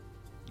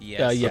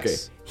 Yes. Yes. Okay.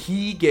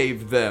 He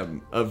gave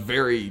them a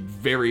very,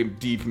 very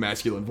deep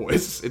masculine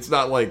voice. It's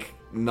not like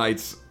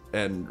Knights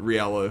and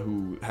Riala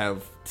who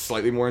have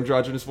slightly more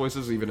androgynous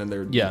voices, even in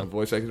their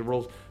voice acting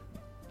roles.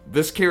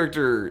 This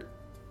character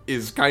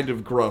is kind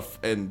of gruff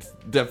and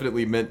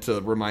definitely meant to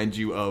remind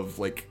you of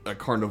like a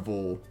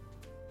carnival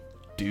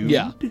dude.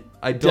 Yeah.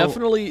 I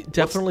don't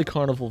definitely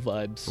carnival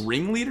vibes.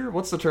 Ringleader?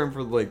 What's the term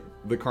for like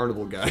the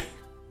carnival guy?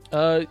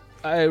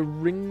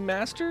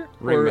 Ringmaster?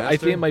 Or I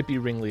think it might be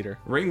ringleader.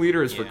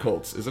 Ringleader is for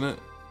cults, isn't it?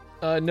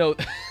 No.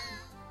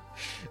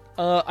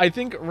 I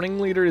think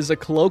ringleader is a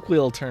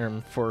colloquial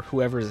term for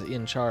whoever's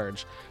in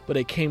charge, but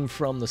it came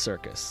from the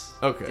circus.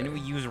 Okay. Didn't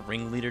we use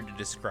ringleader to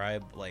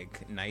describe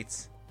like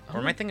knights? Or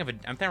am I thinking of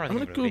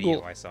a Google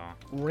video I saw?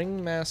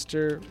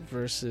 Ringmaster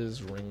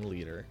versus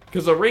ringleader.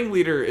 Because a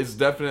ringleader is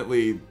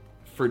definitely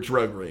for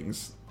drug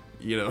rings,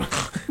 you know.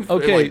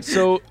 Okay, like...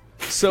 so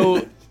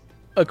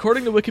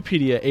according to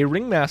Wikipedia, a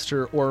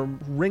ringmaster or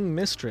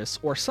ringmistress,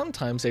 or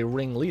sometimes a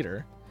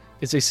ringleader,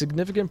 is a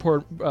significant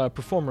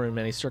performer in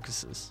many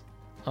circuses.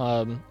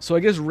 So I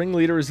guess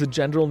ringleader is the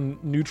general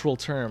neutral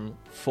term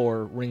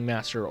for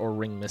ringmaster or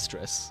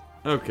ringmistress.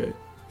 Okay,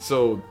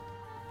 so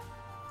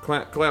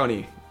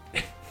Clowny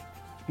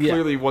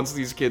clearly wants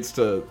these kids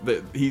to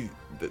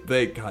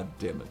they god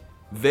damn it,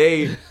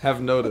 they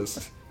have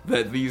noticed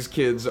that these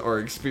kids are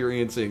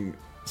experiencing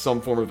some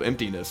form of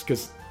emptiness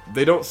because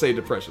they don't say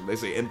depression, they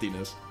say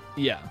emptiness.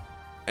 Yeah.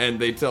 And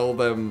they tell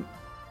them,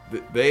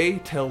 they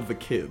tell the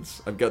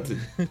kids, I've got to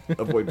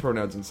avoid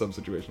pronouns in some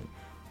situation.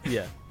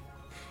 Yeah.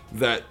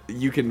 That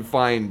you can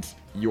find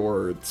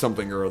your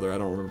something or other. I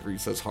don't remember if he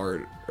says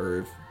heart or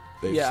if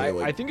they say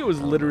like... I think it was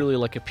literally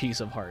like a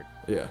piece of heart.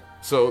 Yeah.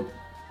 So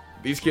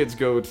these kids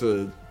go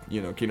to,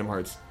 you know, Kingdom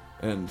Hearts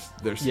and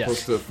they're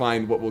supposed to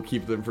find what will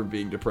keep them from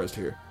being depressed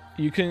here.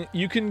 You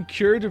can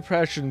cure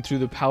depression through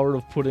the power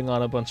of putting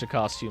on a bunch of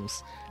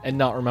costumes and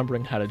not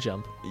remembering how to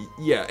jump.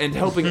 Yeah, and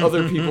helping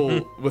other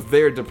people with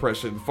their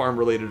depression,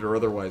 farm-related or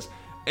otherwise.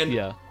 And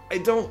I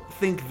don't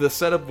think the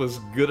setup was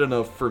good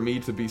enough for me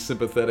to be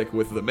sympathetic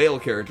with the male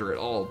character at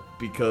all,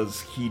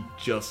 because he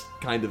just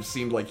kind of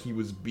seemed like he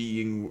was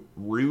being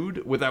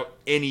rude without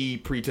any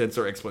pretense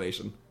or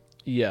explanation.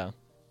 Yeah.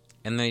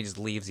 And then he just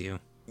leaves you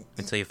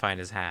until you find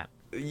his hat.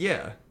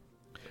 Yeah.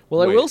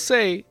 Well, I will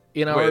say,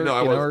 in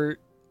our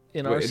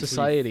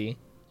society...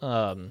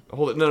 Hold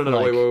it.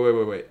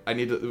 No, wait. I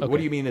need to... Okay. What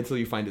do you mean until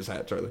you find his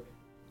hat, Charlie?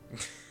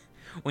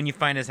 When you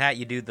find his hat,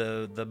 you do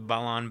the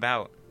BALAN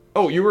bout.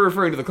 Oh, you were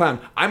referring to the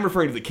clown. I'm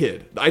referring to the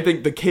kid. I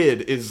think the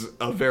kid is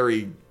a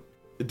very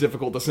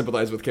difficult to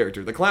sympathize with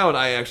character. The clown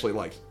I actually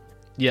liked.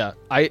 Yeah,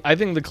 I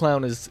think the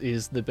clown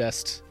is the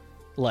best,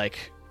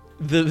 like,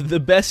 the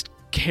best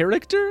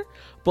character,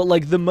 but,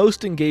 like, the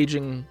most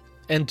engaging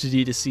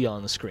entity to see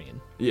on the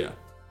screen. Yeah.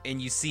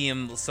 And you see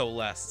him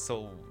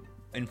so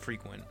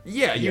infrequent.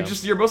 Yeah,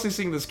 you're mostly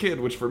seeing this kid,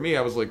 which for me,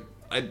 I was like,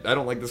 I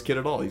don't like this kid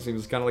at all. He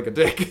seems kind of like a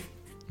dick.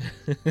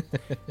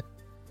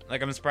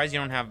 Like, I'm surprised you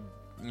don't have,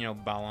 you know,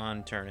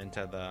 BALAN turn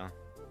into the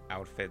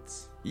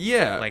outfits.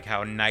 Yeah. Like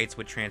how knights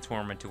would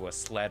transform into a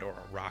sled or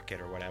a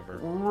rocket or whatever.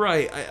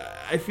 Right.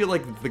 I feel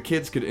like the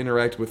kids could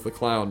interact with the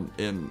clown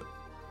in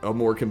a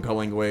more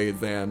compelling way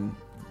than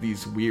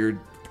these weird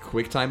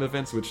QuickTime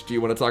events, which, do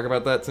you want to talk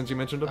about that since you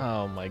mentioned them?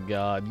 Oh my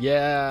god,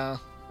 yeah.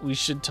 We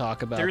should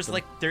talk about there's them.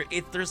 like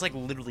there's like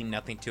literally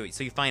nothing to it.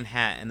 So you find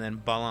hat and then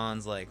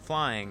BALAN's like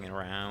flying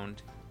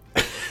around.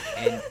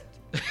 And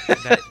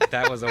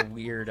that was a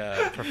weird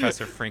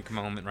Professor Frink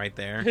moment right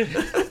there.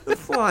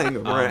 Flying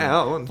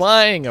around.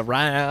 Flying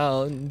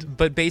around.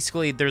 But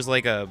basically there's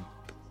like a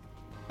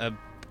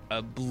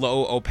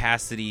low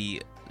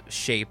opacity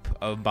shape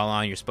of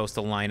BALAN you're supposed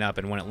to line up,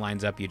 and when it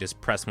lines up, you just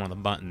press one of the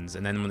buttons,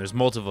 and then when there's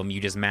multiple of them, you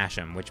just mash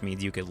them, which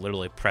means you could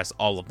literally press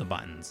all of the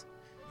buttons.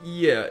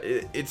 Yeah,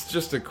 it's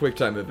just a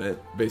QuickTime event,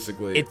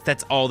 basically.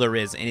 That's all there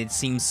is, and it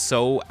seems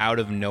so out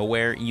of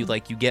nowhere. You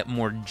get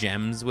more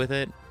gems with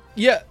it.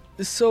 Yeah,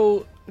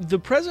 so the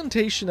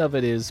presentation of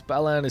it is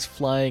BALAN is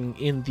flying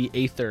in the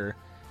aether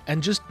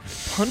and just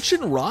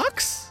punching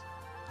rocks?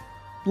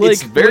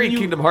 It's very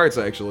Kingdom Hearts,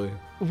 actually.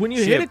 When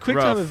you hit a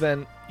QuickTime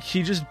event,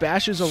 he just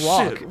bashes a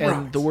rock,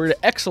 and the word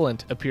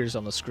excellent appears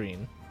on the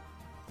screen.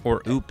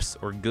 Or oops,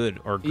 or good,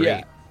 or great.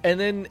 Yeah. And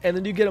then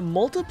you get a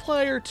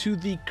multiplier to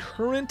the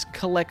current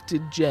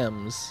collected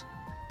gems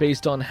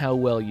based on how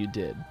well you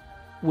did,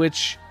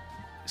 which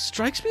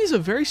strikes me as a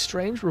very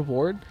strange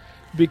reward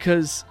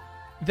because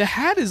the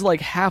hat is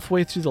like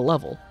halfway through the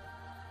level.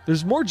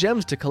 There's more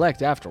gems to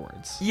collect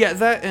afterwards. Yeah,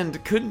 that,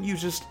 and couldn't you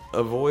just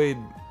avoid...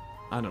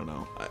 I don't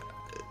know.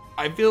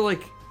 I feel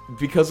like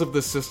because of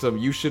this system,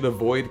 you should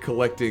avoid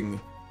collecting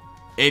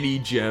any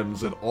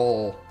gems at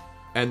all,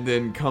 and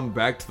then come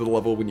back to the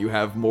level when you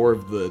have more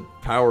of the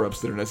power-ups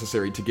that are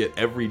necessary to get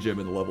every gem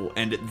in the level,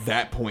 and at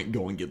that point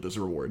go and get this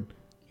reward.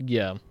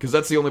 Yeah. Because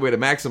that's the only way to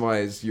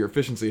maximize your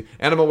efficiency.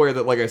 And I'm aware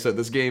that, like I said,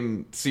 this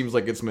game seems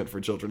like it's meant for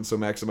children, so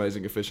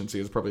maximizing efficiency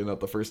is probably not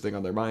the first thing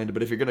on their mind.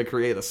 But if you're going to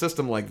create a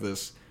system like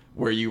this,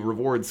 where you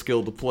reward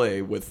skill to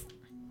play with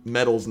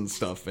medals and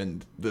stuff,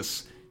 and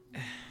this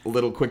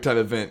little QuickTime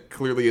event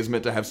clearly is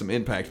meant to have some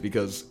impact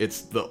because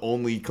it's the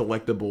only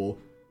collectible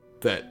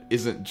that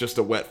isn't just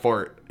a wet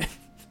fart.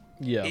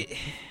 Yeah.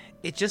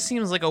 It just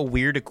seems like a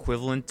weird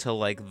equivalent to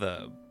like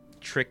the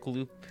trick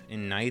loop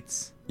in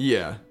Knights.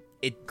 Yeah.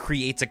 It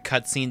creates a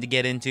cutscene to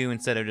get into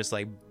instead of just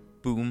like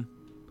boom.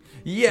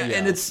 Yeah,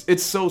 and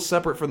it's so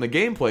separate from the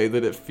gameplay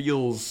that it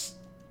feels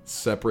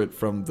separate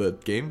from the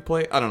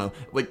gameplay. I don't know.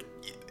 Like,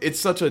 it's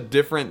such a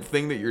different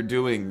thing that you're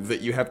doing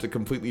that you have to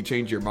completely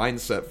change your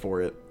mindset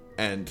for it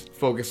and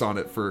focus on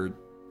it for,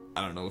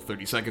 I don't know,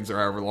 30 seconds or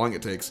however long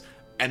it takes.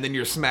 And then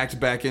you're smacked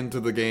back into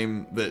the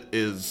game that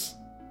is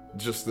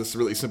just this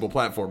really simple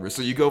platformer.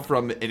 So you go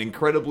from an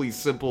incredibly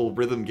simple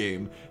rhythm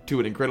game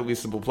to an incredibly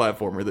simple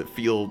platformer that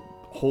feel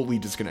wholly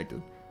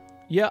disconnected.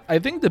 Yeah, I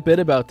think the bit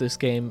about this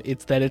game,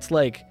 it's that it's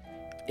like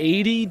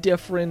 80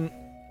 different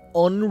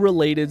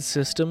unrelated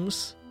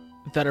systems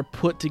that are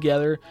put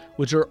together,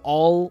 which are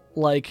all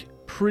like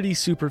pretty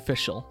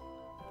superficial.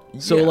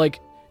 So like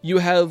you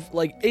have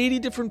like 80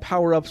 different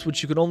power-ups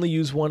which you can only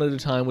use one at a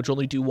time, which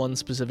only do one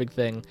specific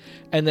thing.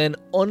 And then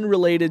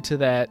unrelated to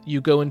that,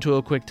 you go into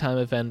a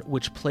QuickTime event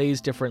which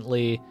plays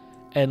differently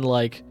and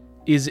like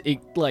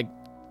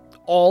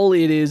all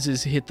it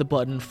is hit the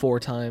button 4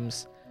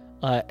 times.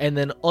 And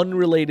then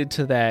unrelated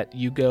to that,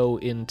 you go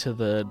into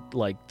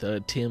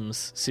the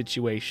Tim's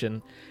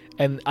situation.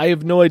 And I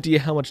have no idea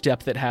how much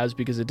depth it has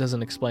because it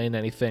doesn't explain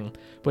anything,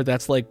 but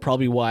that's like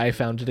probably why I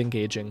found it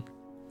engaging.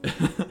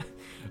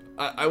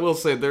 I will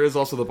say there is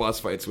also the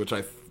boss fights, which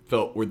I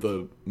felt were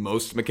the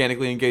most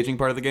mechanically engaging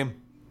part of the game.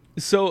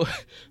 So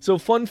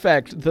fun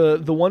fact,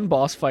 the one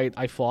boss fight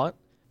I fought,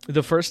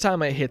 the first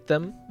time I hit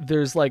them,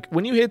 there's like,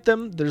 when you hit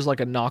them, there's like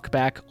a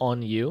knockback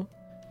on you.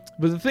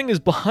 But the thing is,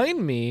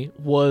 behind me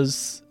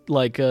was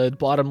like a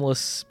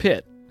bottomless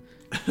pit.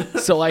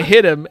 So I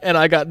hit him and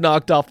I got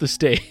knocked off the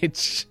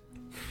stage.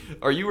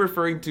 Are you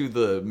referring to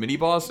the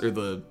mini-boss or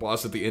the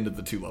boss at the end of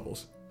the 2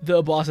 levels?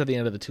 The boss at the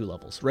end of the 2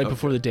 levels, right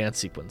before the dance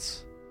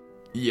sequence.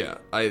 Yeah,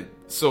 I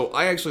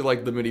actually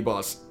like the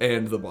mini-boss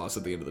and the boss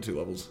at the end of the 2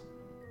 levels.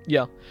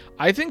 Yeah,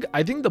 I think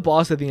the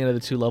boss at the end of the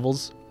 2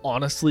 levels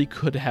honestly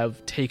could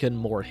have taken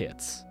more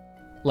hits.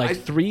 Like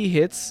 3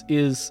 hits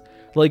is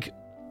like,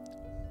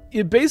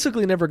 it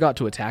basically never got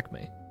to attack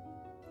me.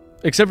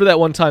 Except for that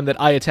one time that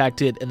I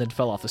attacked it and then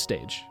fell off the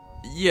stage.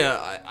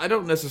 Yeah, I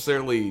don't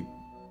necessarily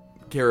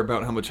care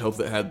about how much health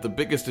it had. The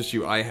biggest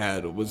issue I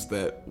had was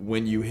that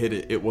when you hit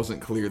it, it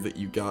wasn't clear that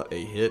you got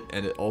a hit,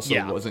 and it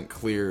also wasn't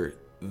clear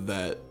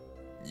that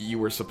you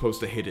were supposed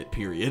to hit it,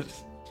 period.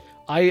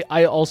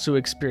 I also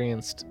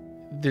experienced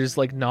there's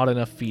like not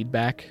enough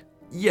feedback.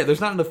 Yeah,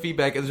 there's not enough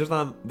feedback, and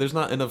there's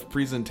not enough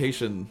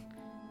presentation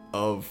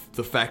of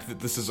the fact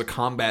that this is a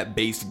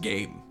combat-based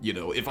game. You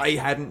know, if I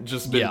hadn't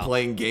just been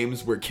playing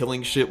games where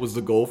killing shit was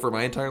the goal for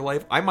my entire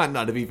life, I might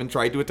not have even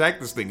tried to attack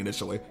this thing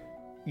initially.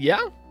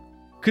 Yeah?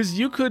 Because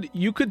you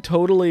could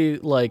totally,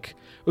 like...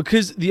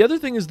 Because the other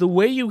thing is, the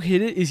way you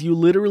hit it is you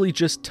literally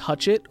just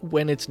touch it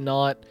when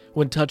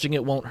touching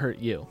it won't hurt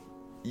you.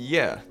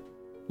 Yeah.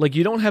 Like,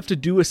 you don't have to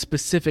do a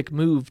specific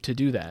move to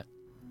do that.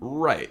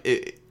 Right.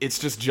 It's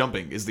just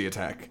jumping is the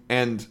attack.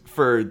 And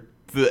for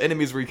the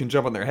enemies where you can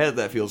jump on their head,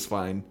 that feels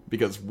fine,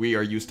 because we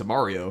are used to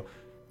Mario.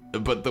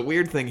 But the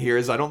weird thing here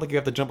is I don't think you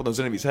have to jump on those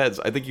enemies' heads.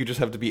 I think you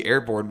just have to be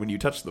airborne when you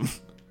touch them.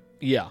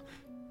 Yeah.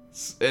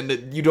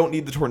 And you don't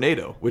need the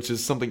tornado, which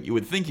is something you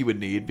would think you would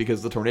need,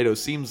 because the tornado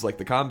seems like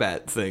the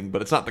combat thing,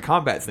 but it's not the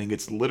combat thing,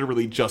 it's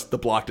literally just the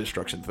block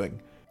destruction thing.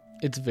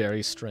 It's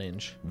very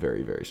strange.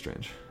 Very, very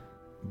strange.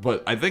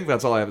 But I think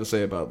that's all I have to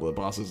say about the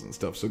bosses and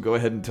stuff, so go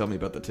ahead and tell me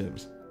about the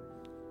Tims.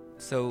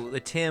 So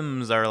the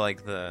Tims are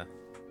like the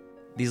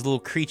these little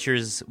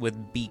creatures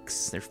with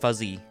beaks. They're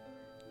fuzzy.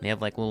 They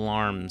have like little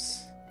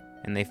arms,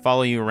 and they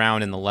follow you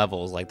around in the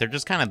levels. Like they're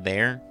just kind of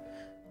there,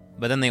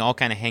 but then they all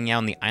kind of hang out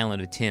on the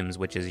island of Tim's,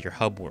 which is your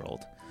hub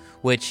world.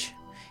 Which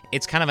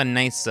it's kind of a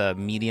nice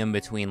medium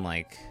between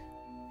like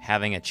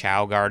having a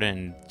Chow garden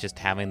and just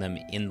having them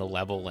in the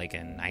level like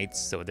in Nights,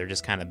 so they're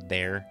just kind of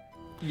there.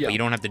 Yeah. But you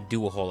don't have to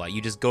do a whole lot.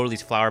 You just go to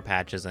these flower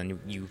patches and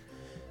you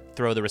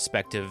throw the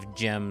respective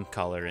gem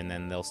color, and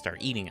then they'll start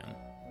eating them.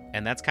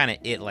 And that's kind of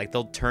it. Like,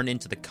 they'll turn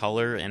into the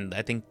color, and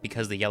I think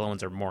because the yellow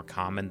ones are more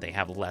common, they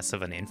have less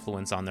of an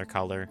influence on their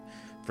color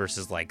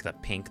versus, like, the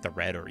pink, the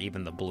red, or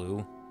even the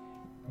blue.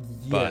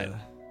 Yeah. But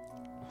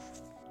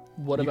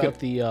what about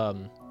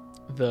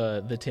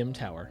the Tim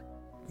Tower?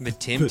 The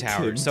Tim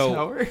Tower. Tim so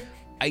Tower?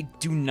 I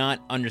do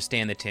not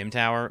understand the Tim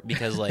Tower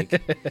because,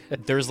 like,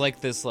 there's,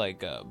 like, this,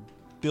 like,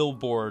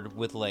 billboard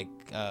with, like,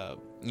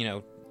 you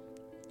know,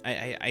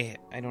 I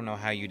don't know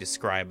how you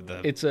describe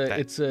the. It's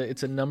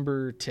a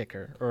number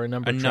ticker or a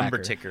number tracker. Number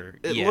ticker.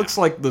 It looks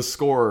like the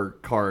score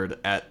card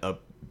at a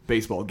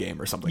baseball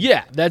game or something.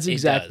 Yeah, that's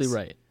exactly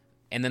right.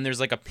 And then there's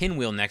like a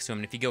pinwheel next to him,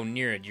 and if you go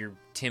near it, your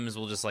Tims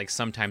will just like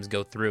sometimes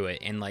go through it,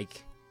 and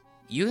like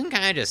you can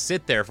kind of just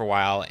sit there for a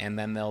while, and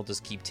then they'll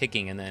just keep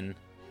ticking, and then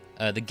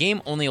the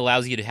game only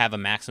allows you to have a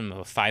maximum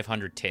of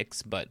 500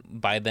 ticks, but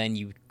by then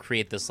you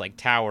create this like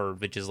tower,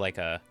 which is like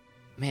a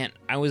man.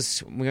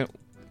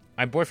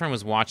 My boyfriend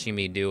was watching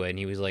me do it, and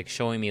he was like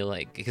showing me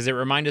like because it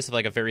reminded us of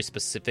like a very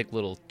specific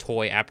little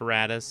toy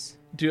apparatus.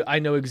 Dude, I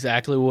know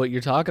exactly what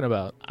you're talking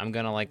about. I'm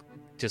gonna like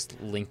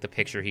just link the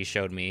picture he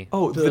showed me.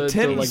 Oh, the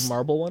Tims, the like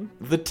marble one.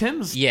 The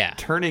Tims, yeah.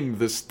 Turning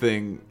this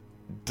thing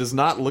does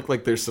not look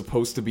like they're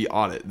supposed to be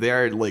on it. They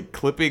are like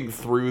clipping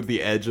through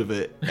the edge of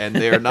it, and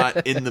they are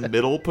not in the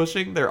middle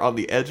pushing. They're on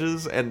the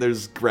edges, and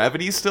there's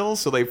gravity still,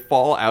 so they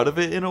fall out of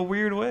it in a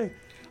weird way.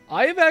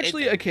 I have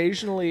actually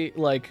occasionally,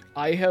 like,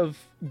 I have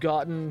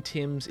gotten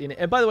Tims in...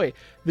 And by the way,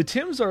 the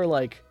Tims are,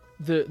 like...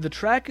 The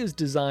track is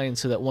designed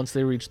so that once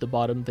they reach the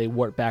bottom, they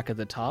warp back at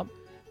the top.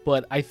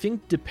 But I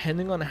think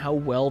depending on how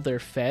well they're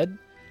fed,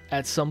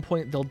 at some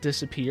point they'll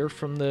disappear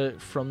from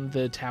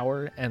the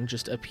tower and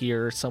just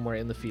appear somewhere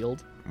in the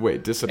field.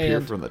 Wait,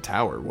 disappear from the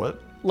tower?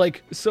 What?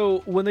 Like, so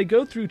when they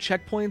go through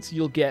checkpoints,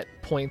 you'll get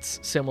points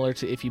similar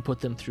to if you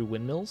put them through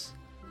windmills.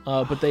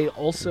 But they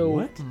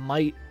also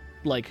might,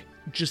 like...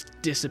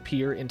 just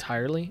disappear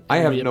entirely. I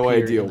have no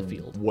idea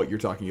what you're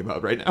talking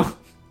about right now.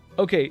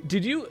 Okay,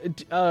 did you?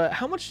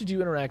 How much did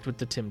you interact with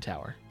the Tim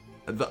Tower?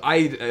 I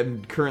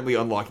am currently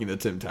unlocking the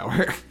Tim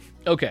Tower.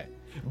 Okay,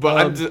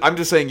 but I'm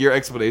just saying your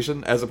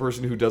explanation, as a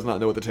person who does not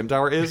know what the Tim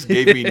Tower is,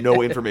 gave me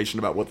no information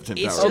about what the Tim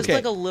Tower is. It's just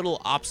like a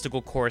little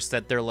obstacle course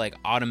that they're like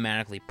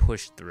automatically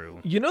pushed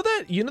through. You know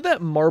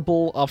that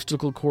marble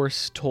obstacle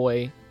course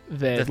toy.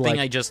 That, the thing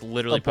I just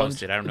literally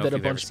posted. I don't know if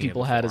you've ever seen it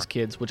before. That a bunch of people had as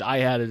kids, which I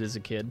had it as a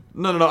kid.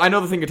 No. I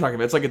know the thing you're talking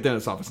about. It's like a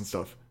dentist office and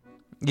stuff.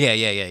 Yeah.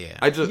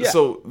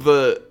 So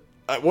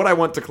what I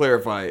want to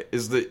clarify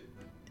is that,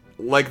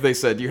 like they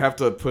said, you have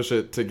to push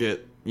it to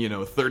get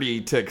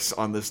 30 ticks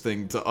on this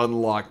thing to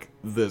unlock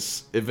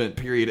this event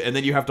period, and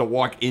then you have to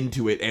walk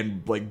into it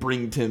and like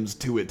bring Tims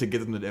to it to get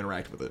them to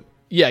interact with it.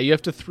 Yeah, you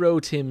have to throw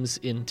Tims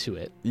into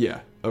it.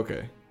 Yeah.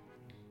 Okay.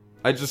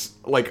 I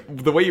just, like,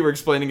 the way you were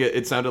explaining it,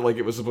 it sounded like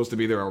it was supposed to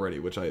be there already,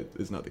 which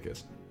is not the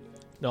case.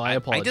 No, I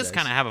apologize. I just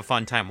kind of have a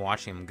fun time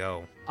watching them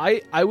go.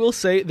 I will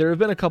say, there have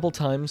been a couple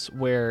times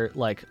where,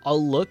 like,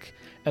 I'll look,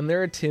 and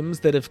there are Tims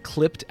that have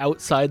clipped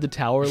outside the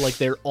tower, like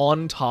they're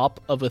on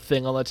top of a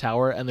thing on the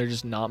tower, and they're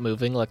just not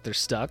moving, like they're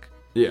stuck.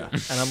 Yeah.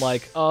 And I'm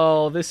like,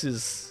 oh, this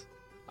is...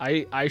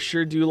 I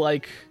sure do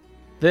like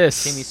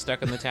this. Timmy's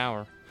stuck in the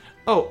tower.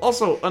 Oh,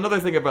 also, another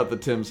thing about the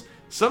Tims...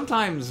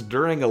 Sometimes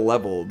during a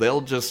level,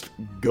 they'll just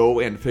go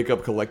and pick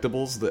up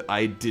collectibles that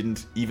I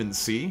didn't even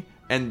see.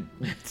 And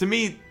to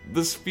me,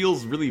 this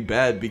feels really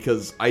bad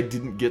because I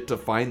didn't get to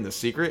find the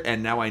secret,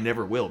 and now I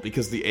never will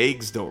because the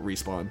eggs don't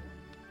respawn.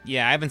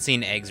 Yeah, I haven't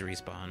seen eggs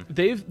respawn.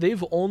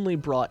 They've only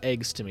brought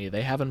eggs to me.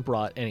 They haven't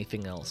brought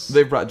anything else.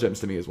 They've brought gems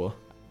to me as well.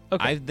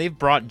 Okay. They've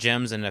brought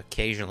gems and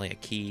occasionally a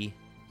key.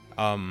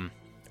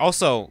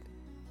 Also,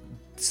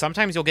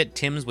 sometimes you'll get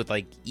Tims with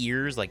like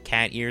ears, like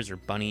cat ears or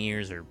bunny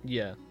ears or...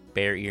 Yeah.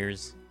 Bear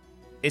ears.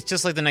 It's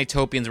just like the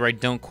Nighttopians where I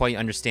don't quite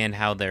understand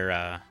how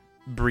their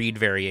breed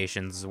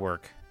variations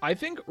work. I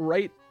think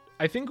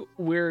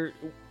where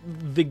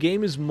the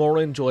game is more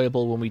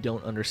enjoyable when we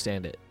don't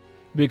understand it.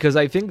 Because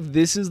I think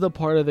this is the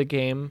part of the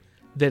game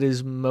that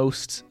is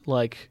most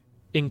like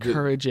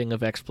encouraging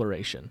of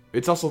exploration.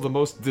 It's also the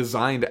most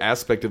designed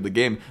aspect of the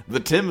game.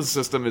 The Tims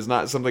system is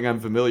not something I'm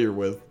familiar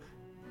with,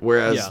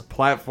 whereas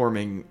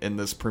platforming in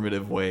this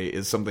primitive way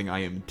is something I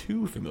am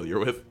too familiar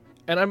with.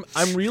 And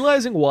I'm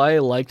realizing why I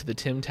liked the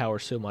Tim Tower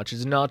so much.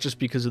 It's not just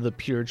because of the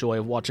pure joy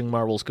of watching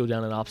marbles go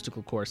down an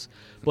obstacle course,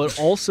 but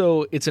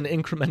also it's an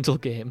incremental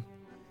game.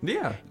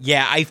 Yeah.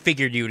 Yeah, I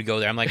figured you would go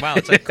there. I'm like, wow,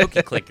 it's like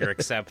Cookie Clicker,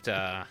 except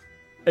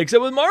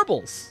with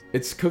marbles.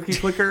 It's Cookie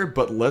Clicker,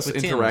 but less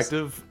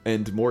interactive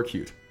and more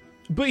cute.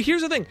 But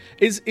here's the thing: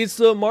 it's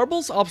the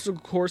marbles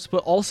obstacle course,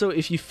 but also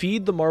if you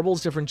feed the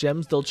marbles different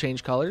gems, they'll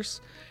change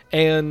colors,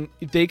 and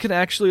they can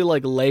actually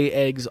like lay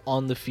eggs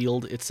on the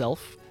field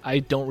itself. I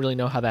don't really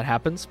know how that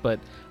happens, but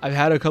I've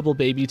had a couple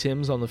baby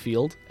Tims on the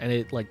field, and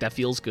it like that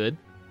feels good.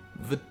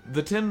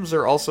 The Tims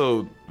are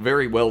also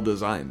very well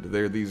designed.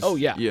 They're these,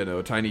 yeah.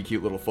 tiny,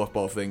 cute little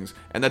fluffball things,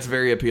 and that's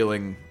very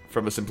appealing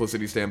from a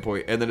simplicity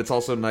standpoint. And then it's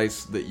also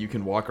nice that you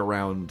can walk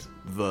around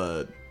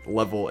the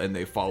level and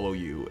they follow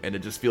you, and it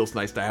just feels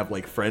nice to have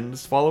like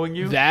friends following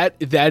you. That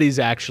is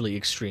actually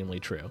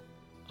extremely true.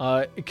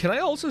 Can I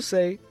also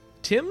say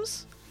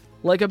Tims?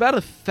 Like about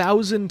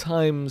 1,000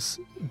 times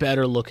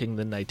better looking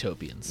than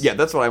Nighttopians. Yeah,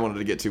 that's what I wanted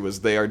to get to, was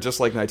they are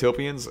just like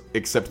Nighttopians,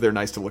 except they're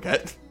nice to look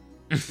at.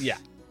 Yeah.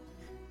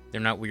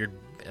 They're not weird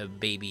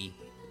baby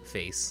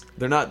face.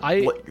 They're not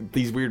like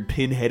these weird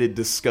pin-headed,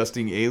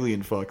 disgusting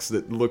alien fucks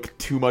that look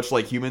too much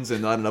like humans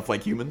and not enough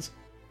like humans.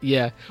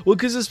 Yeah. Well,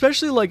 because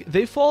especially, like,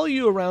 they follow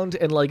you around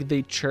and, like,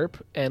 they chirp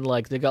and,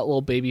 like, they got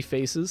little baby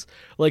faces.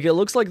 Like, it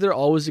looks like they're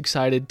always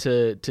excited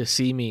to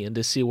see me and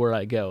to see where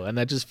I go, and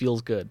that just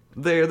feels good.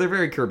 They're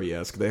very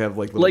Kirby-esque. They have,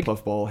 like, little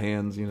puffball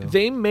hands,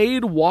 They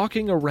made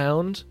walking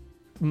around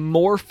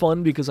more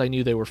fun because I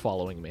knew they were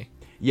following me.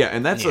 Yeah,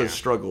 and that's a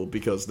struggle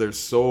because there's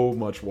so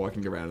much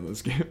walking around in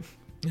this game.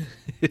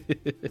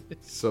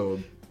 So,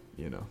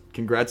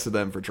 congrats to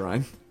them for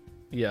trying.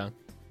 Yeah.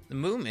 The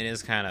movement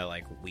is kind of,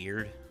 like,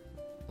 weird.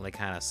 Like,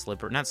 kind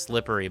of not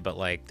slippery, but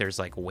like there's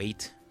like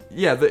weight.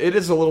 Yeah, it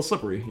is a little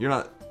slippery. You're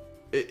not,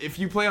 if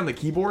you play on the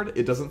keyboard,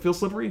 it doesn't feel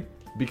slippery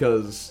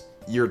because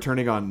you're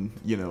turning on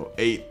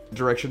 8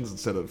 directions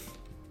instead of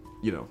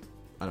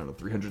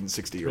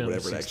 360 or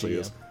whatever it actually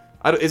is.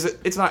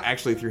 It's not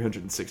actually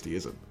 360,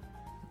 is it?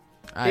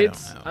 I don't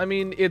know. I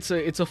mean, it's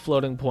a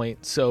floating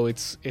point, so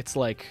it's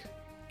like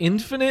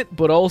infinite,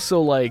 but also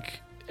like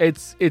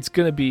it's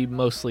gonna be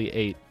mostly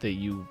 8 that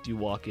you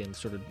walk in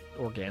sort of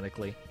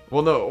organically.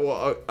 Well,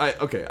 no.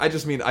 I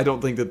just mean I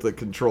don't think that the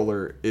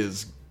controller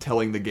is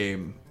telling the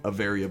game a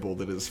variable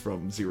that is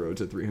from 0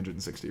 to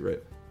 360,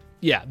 right?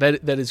 Yeah,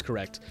 that is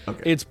correct.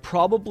 Okay. It's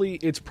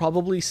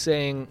probably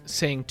saying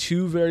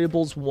 2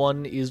 variables.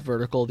 One is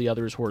vertical, the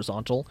other is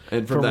horizontal,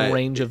 and from a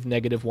range of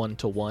 -1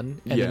 to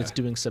 1, and then it's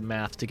doing some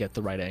math to get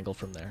the right angle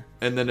from there.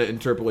 And then it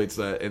interpolates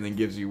that and then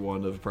gives you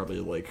one of probably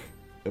like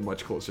a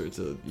much closer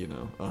to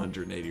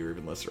 180 or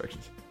even less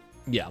directions.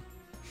 Yeah.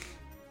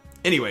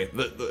 Anyway,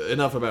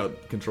 enough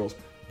about controls.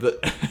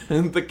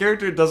 The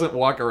character doesn't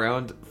walk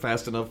around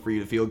fast enough for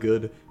you to feel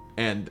good,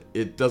 and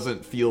it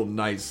doesn't feel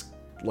nice,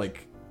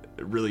 like,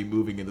 really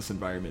moving in this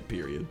environment,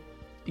 period.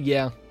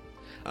 Yeah.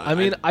 I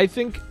mean, I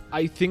think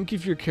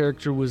if your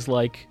character was,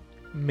 like,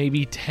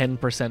 maybe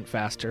 10%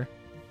 faster,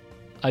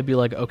 I'd be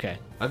like, okay.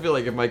 I feel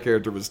like if my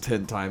character was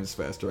 10 times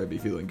faster, I'd be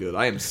feeling good.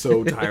 I am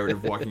so tired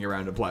of walking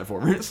around in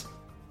platformers.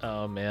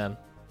 Oh, man.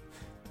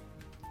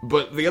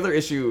 But the other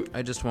issue...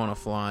 I just want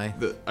to fly.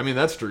 I mean,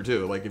 that's true,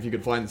 too. Like, if you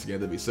could fly in this game,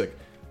 that'd be sick.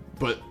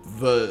 But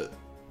the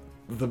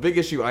big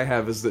issue I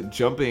have is that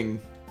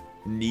jumping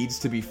needs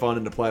to be fun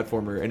in a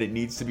platformer, and it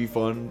needs to be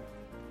fun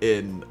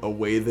in a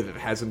way that it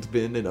hasn't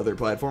been in other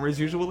platformers,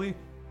 usually.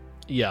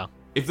 Yeah.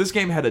 If this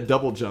game had a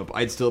double jump,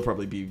 I'd still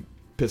probably be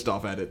pissed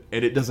off at it,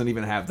 and it doesn't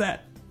even have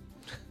that.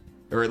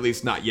 Or at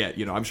least not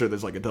yet. I'm sure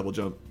there's, like, a double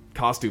jump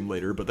costume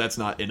later, but that's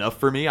not enough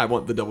for me. I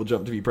want the double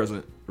jump to be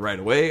present right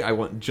away. I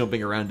want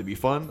jumping around to be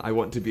fun. I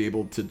want to be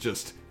able to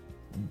just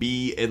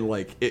be in,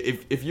 like,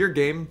 if your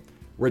game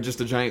were just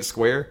a giant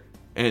square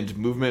and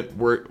movement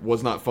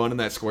was not fun in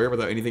that square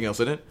without anything else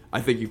in it, I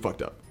think you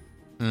fucked up.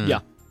 Yeah.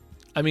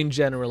 I mean,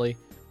 generally,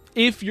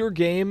 if your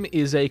game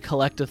is a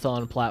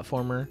collectathon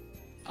platformer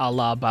a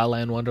la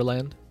BALAN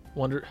Wonderland,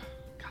 God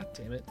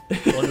damn it,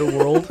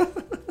 WONDERWORLD,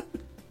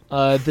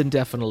 then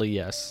definitely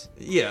yes.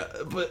 Yeah,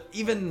 but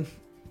even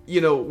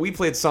we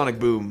played Sonic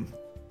Boom,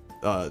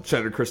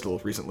 Shattered Crystal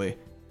recently,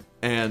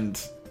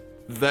 and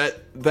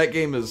that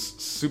game is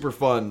super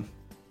fun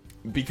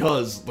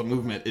because the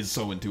movement is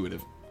so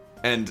intuitive,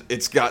 and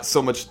it's got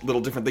so much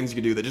little different things you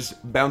can do that just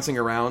bouncing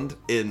around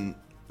in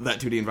that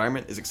 2D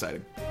environment is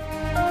exciting.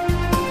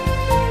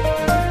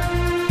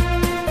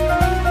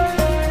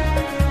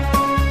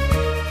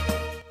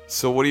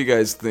 So what do you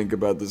guys think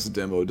about this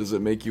demo? Does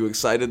it make you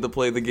excited to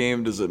play the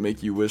game? Does it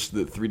make you wish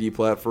that 3D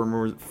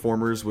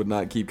platformers would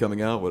not keep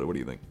coming out? What do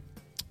you think?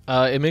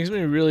 It makes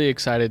me really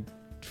excited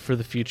for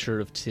the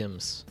future of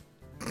Tim's.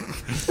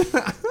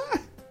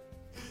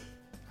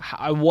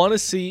 I want to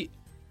see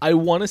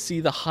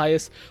the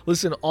highest.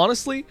 Listen,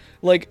 honestly,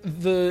 like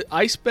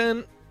I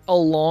spent a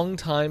long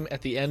time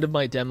at the end of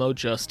my demo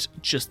just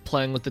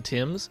playing with the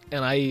Tims,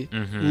 and I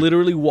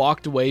literally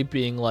walked away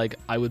being like,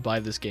 I would buy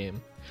this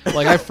game.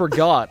 Like, I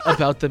forgot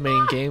about the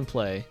main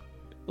gameplay.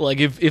 Like,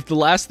 if the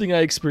last thing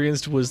I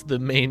experienced was the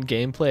main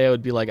gameplay, I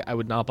would be like, I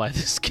would not buy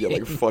this game. Yeah,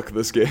 like, fuck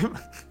this game.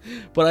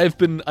 But I've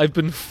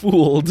been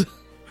fooled.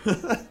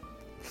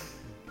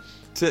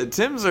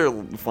 Tims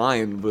are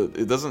fine, but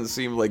it doesn't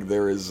seem like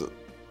there is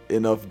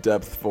enough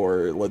depth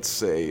for, let's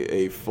say,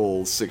 a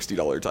full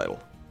 $60 title.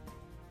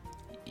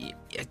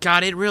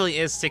 God, it really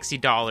is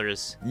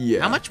 $60.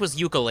 Yeah. How much was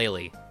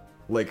Ukulele?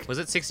 Like, Was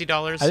it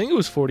 $60? I think it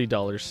was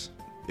 $40.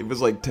 it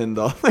was like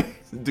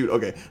 $10. Dude,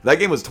 okay. That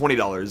game was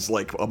 $20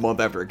 like a month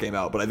after it came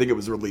out, but I think it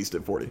was released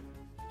at $40.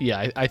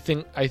 Yeah, I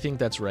think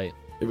that's right.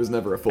 It was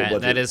never a full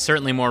budget. That is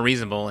certainly more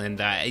reasonable, and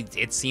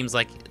it seems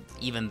like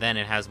even then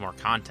it has more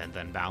content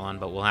than BALAN,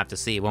 but we'll have to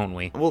see, won't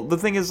we? Well, the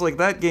thing is, like,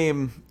 that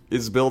game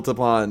is built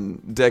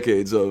upon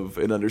decades of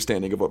an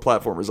understanding of what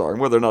platformers are, and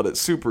whether or not it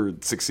super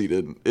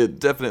succeeded, it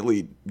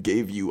definitely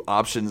gave you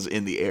options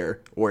in the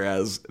air,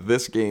 whereas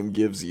this game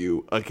gives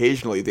you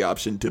occasionally the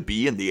option to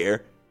be in the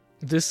air.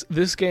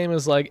 This game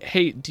is like,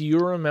 hey, do you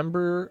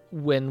remember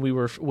when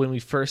we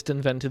first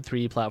invented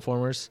 3D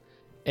platformers,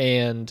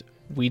 and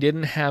we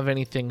didn't have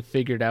anything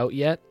figured out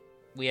yet?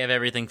 We have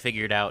everything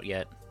figured out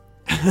yet.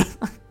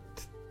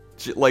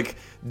 Like,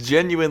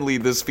 genuinely,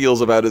 this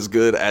feels about as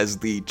good as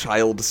the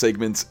child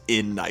segments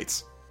in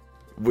Knights,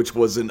 which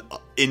was an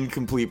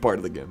incomplete part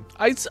of the game.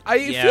 It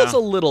feels a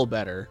little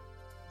better.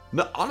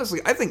 No,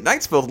 honestly, I think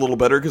Knights felt a little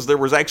better because there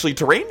was actually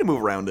terrain to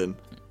move around in.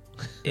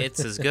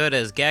 It's as good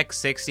as Gex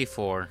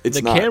 64. It's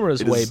The not.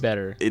 camera's It way is-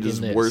 better It is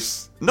in this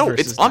worse. No,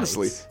 it's versus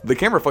honestly, Knights. the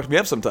camera fucked me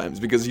up sometimes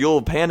because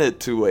you'll pan it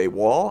to a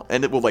wall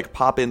and it will like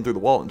pop in through the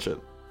wall and shit.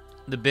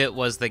 The bit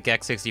was that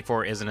Gex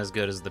 64 isn't as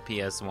good as the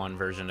PS1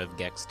 version of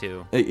Gex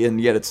 2.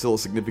 And yet it's still a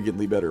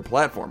significantly better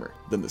platformer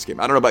than this game.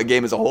 I don't know about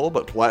game as a whole,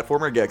 but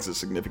platformer Gex is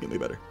significantly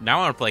better. Now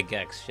I want to play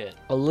Gex, shit.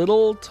 A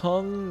little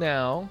tongue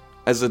now.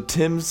 As a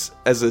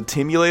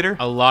Timulator,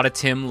 A lot of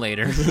Tim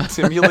later.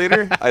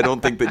 Timulator, I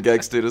don't think that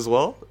Gex did as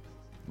well,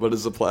 but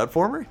as a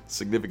platformer,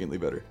 significantly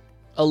better.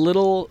 A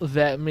little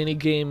that mini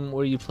game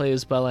where you play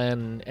as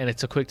BALAN and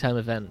it's a quick time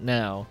event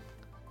now.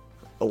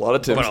 A lot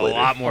of Tims But a later.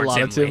 lot more a lot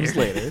Tim of Tims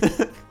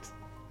later.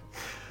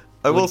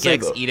 I will Would say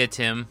Gex though, eat a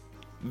Tim?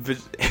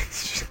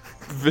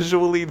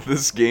 visually,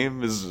 this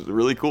game is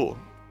really cool.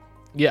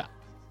 Yeah.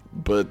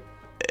 But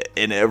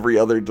in every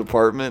other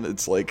department,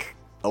 it's like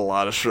a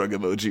lot of shrug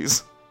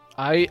emojis.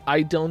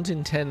 I don't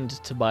intend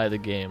to buy the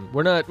game.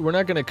 We're not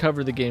going to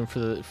cover the game for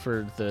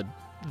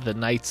the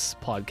Knights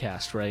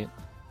podcast, right?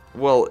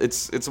 Well,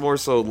 it's more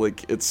so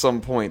like at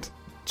some point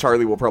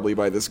Charlie will probably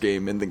buy this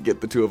game and then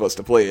get the two of us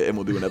to play it and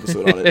we'll do an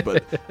episode on it.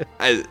 But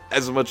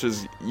as much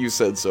as you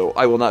said so,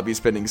 I will not be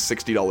spending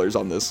 $60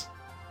 on this.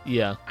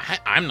 Yeah.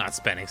 I'm not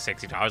spending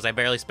 $60. I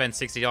barely spend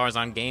 $60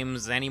 on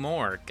games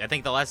anymore. I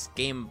think the last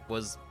game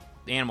was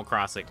Animal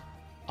Crossing.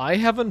 I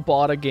haven't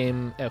bought a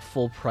game at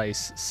full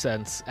price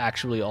since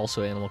actually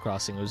also Animal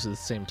Crossing. It was at the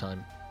same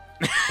time.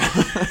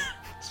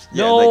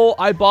 Yeah, No,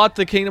 I bought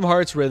the Kingdom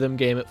Hearts Rhythm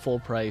game at full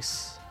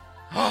price.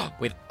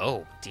 With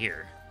oh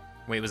dear.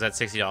 Wait, was that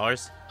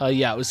 $60?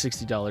 Yeah, it was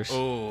 $60.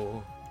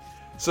 Oh.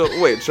 So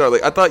wait,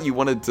 Charlie, I thought you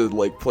wanted to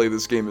like play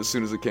this game as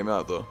soon as it came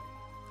out, though.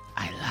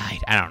 I lied.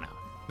 I don't know.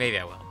 Maybe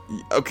I will.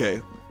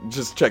 Okay,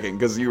 just checking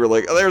because you were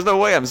like, oh, "There's no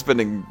way I'm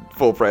spending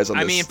full price on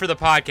this." I mean, for the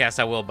podcast,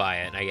 I will buy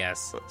it, I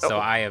guess. So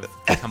I have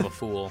become a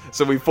fool.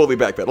 so we fully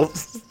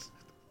backpedaled.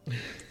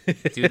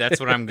 Dude, that's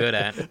what I'm good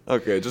at.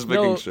 Okay, just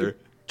making sure.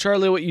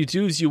 Charlie, what you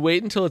do is you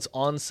wait until it's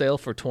on sale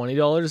for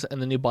 $20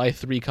 and then you buy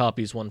 3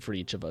 copies, one for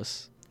each of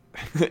us.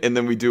 And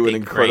then we do an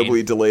Big incredibly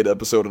brain. delayed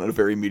episode on a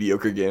very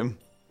mediocre game.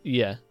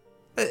 Yeah.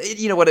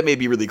 You know what? It may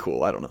be really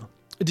cool. I don't know.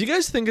 Do you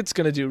guys think it's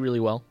going to do really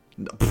well?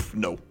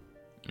 No.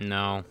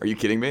 No. Are you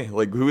kidding me?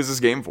 Like, who is this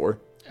game for?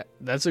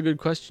 That's a good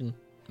question.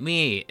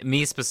 Me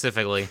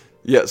specifically.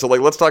 Yeah, so like,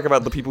 let's talk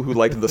about the people who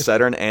liked the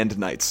Saturn and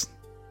Knights.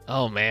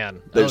 Oh,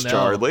 man. There's oh, no.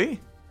 Charlie,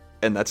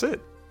 and that's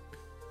it.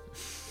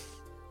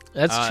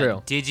 That's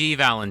true. Digi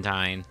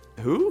Valentine.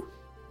 Who?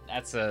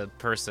 That's a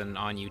person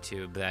on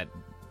YouTube that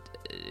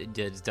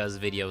does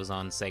videos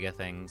on Sega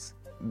things.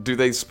 Do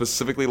they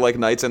specifically like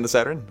Knights and the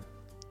Saturn?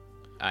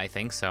 I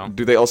think so.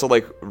 Do they also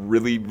like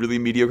really, really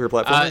mediocre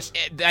platformers?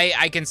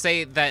 I can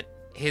say that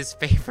his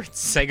favorite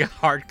Sega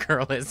hard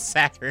girl is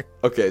Saturn.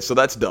 Okay, so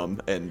that's dumb,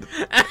 and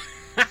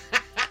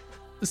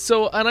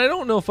So, and I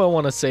don't know if I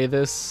want to say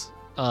this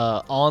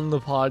on the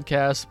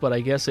podcast, but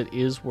I guess it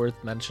is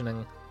worth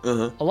mentioning.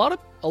 A lot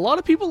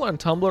of people on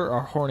Tumblr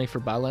are horny for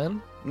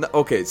BALAN. no,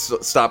 okay, so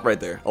stop right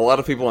there. A lot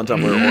of people on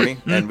Tumblr are horny,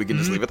 and we can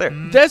just leave it there.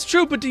 That's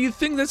true, but do you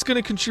think that's going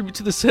to contribute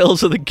to the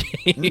sales of the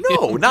game?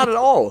 No, not at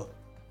all.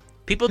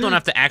 People don't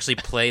have to actually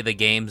play the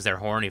games they're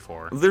horny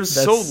for. There's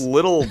That's- so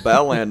little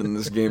BALAN in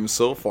this game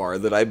so far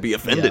that I'd be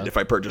offended Yeah. if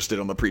I purchased it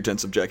on the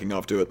pretense of jacking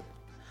off to it.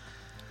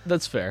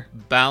 That's fair.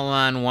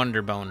 BALAN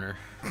Wonder Boner.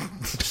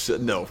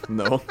 No.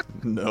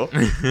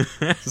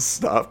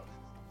 Stop.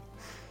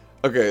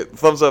 Okay,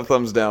 thumbs up,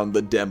 thumbs down,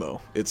 the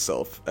demo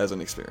itself as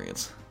an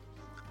experience.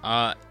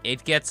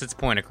 It gets its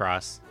point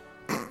across.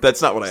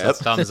 That's not what I So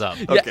asked. thumbs up.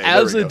 Okay, Yeah, there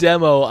as we a go.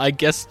 demo, I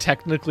guess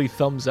technically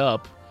thumbs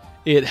up.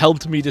 It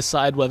helped me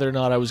decide whether or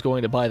not I was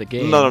going to buy the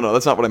game. No,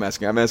 that's not what I'm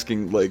asking. I'm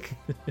asking, like,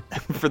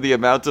 for the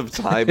amount of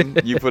time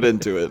you put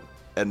into it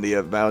and the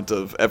amount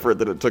of effort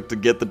that it took to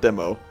get the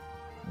demo,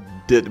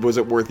 was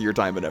it worth your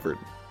time and effort?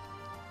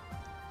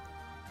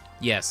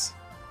 Yes.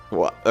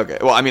 Well, okay.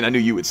 Well, I mean, I knew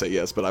you would say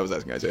yes, but I was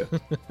asking Isaiah.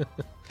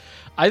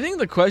 I think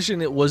the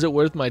question, was it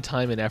worth my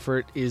time and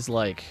effort, is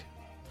like,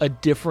 a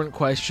different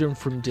question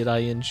from did I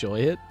enjoy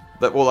it?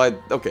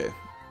 Okay.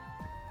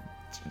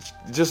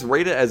 Just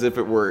rate it as if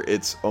it were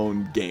its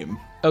own game.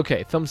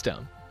 Okay, thumbs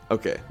down.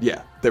 Okay,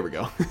 yeah, there we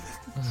go.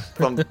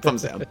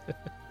 Thumbs down.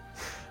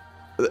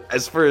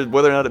 As for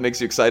whether or not it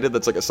makes you excited,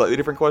 that's like a slightly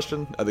different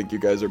question. I think you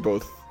guys are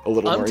both a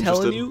little more interested. I'm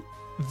telling you,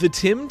 the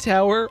Tim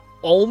Tower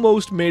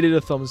almost made it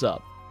a thumbs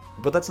up.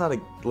 But that's not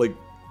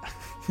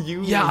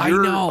you're I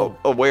know.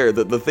 Aware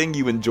that the thing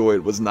you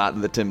enjoyed was not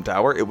the Tim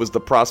Tower, it was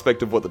the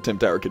prospect of what the Tim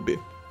Tower could be.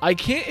 I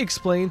can't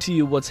explain to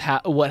you what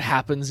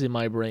happens in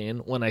my brain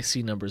when I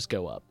see numbers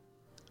go up.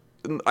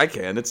 I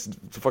can. It's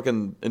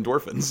fucking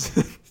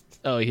endorphins.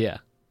 Oh, yeah.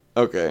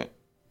 Okay.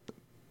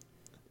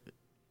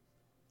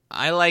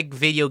 I like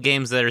video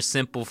games that are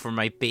simple for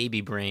my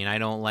baby brain. I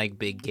don't like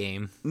big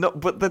game. No,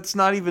 but that's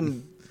not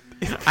even...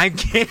 I'm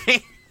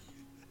kidding.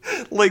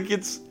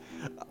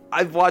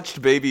 I've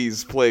watched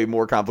babies play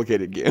more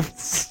complicated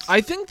games.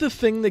 I think the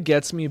thing that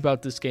gets me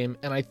about this game,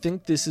 and I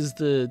think this is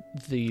the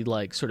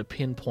like sort of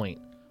pinpoint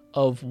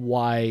of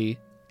why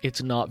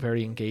it's not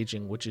very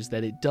engaging, which is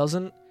that it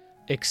doesn't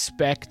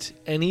expect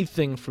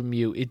anything from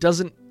you. It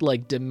doesn't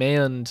like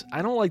demand,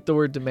 I don't like the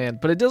word demand,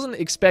 but it doesn't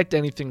expect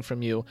anything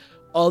from you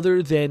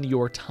other than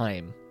your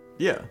time.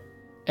 Yeah.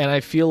 And I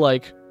feel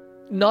like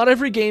not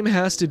every game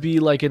has to be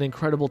like an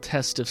incredible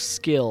test of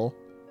skill,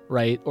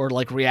 right? Or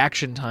like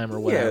reaction time or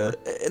whatever.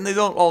 Yeah, and they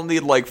don't all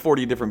need like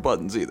 40 different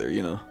buttons either,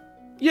 you know?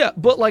 Yeah,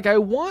 but like I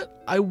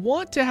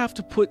want to have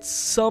to put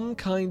some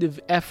kind of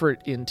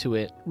effort into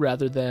it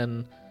rather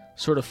than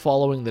sort of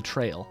following the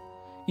trail.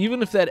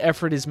 Even if that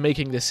effort is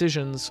making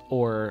decisions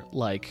or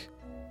like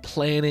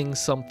planning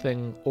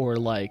something or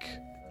like,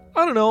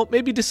 I don't know,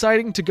 maybe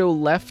deciding to go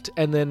left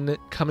and then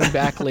coming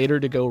back later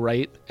to go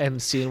right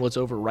and seeing what's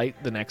over right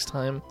the next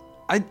time.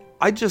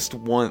 I just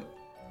want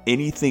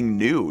anything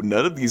new.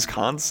 None of these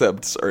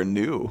concepts are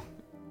new.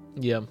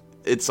 Yeah.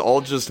 It's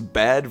all just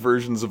bad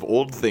versions of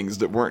old things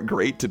that weren't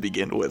great to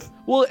begin with.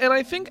 Well, and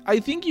I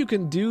think you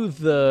can do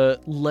the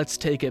let's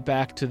take it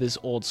back to this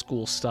old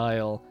school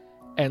style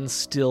and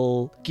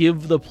still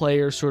give the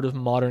player sort of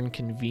modern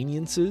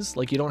conveniences.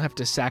 Like you don't have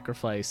to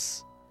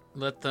sacrifice.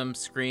 Let them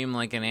scream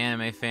like an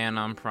anime fan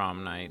on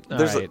prom night.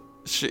 There's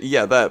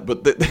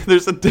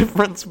there's a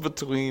difference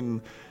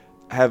between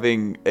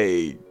having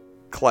a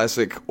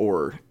classic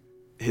or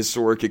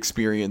historic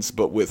experience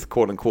but with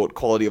quote-unquote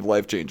quality of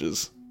life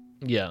changes.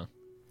 Yeah.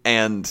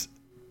 And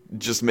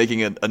just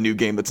making a new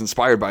game that's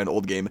inspired by an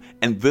old game.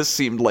 And this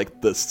seemed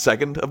like the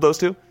second of those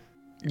two.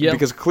 Yeah.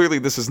 Because clearly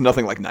this is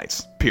nothing like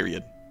Knights,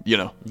 period. You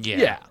know?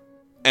 Yeah.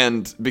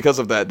 And because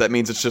of that, that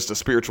means it's just a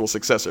spiritual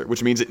successor,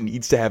 which means it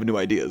needs to have new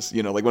ideas.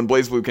 You know, like when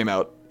BlazBlue came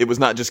out, it was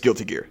not just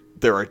Guilty Gear.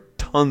 There are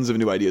tons of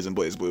new ideas in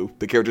BlazBlue.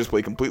 The characters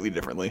play completely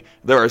differently.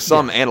 There are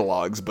some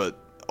analogs, but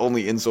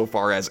only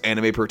insofar as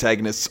anime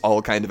protagonists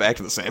all kind of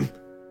act the same.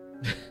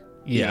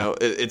 You know,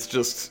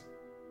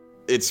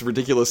 it's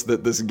ridiculous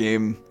that this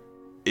game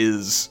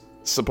is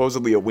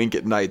supposedly a wink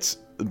at Knights,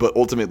 but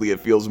ultimately it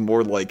feels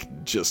more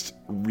like just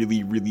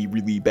really, really,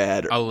 really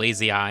bad. A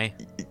lazy eye.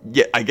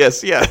 Yeah, I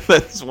guess, yeah,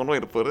 that's one way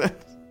to put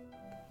it.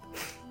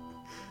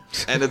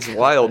 And it's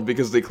wild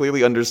because they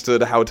clearly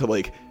understood how to,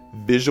 like,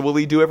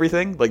 visually do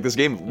everything. Like, this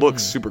game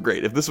looks super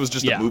great. If this was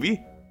just a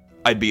movie,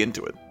 I'd be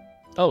into it.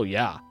 Oh,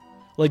 yeah.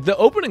 Like, the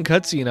opening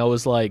cutscene, I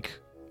was like,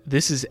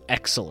 this is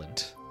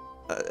excellent.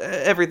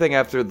 Everything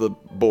after the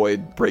boy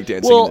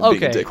breakdancing and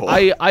being a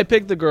dickhole. I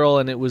picked the girl,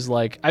 and it was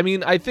like, I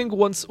mean, I think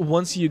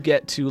once you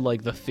get to,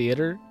 like, the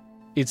theater,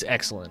 it's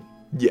excellent.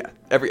 Yeah,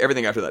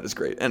 everything after that is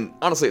great. And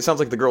honestly, it sounds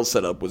like the girl's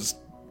setup was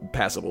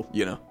passable,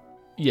 you know?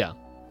 Yeah.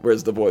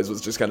 Whereas the boys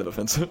was just kind of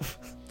offensive.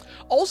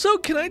 Also,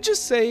 can I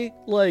just say,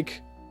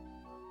 like,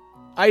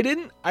 I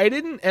didn't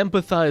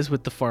empathize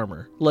with the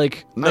farmer.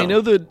 Like, no. I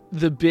know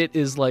the bit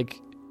is, like,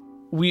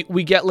 we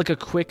get, like, a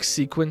quick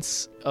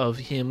sequence of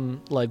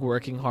him, like,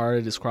 working hard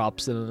at his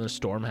crops, and then a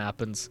storm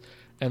happens,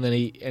 and then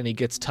he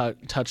gets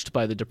touched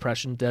by the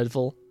depression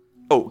devil.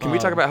 Oh, can we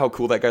talk about how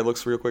cool that guy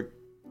looks real quick?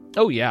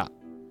 Oh, yeah.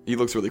 He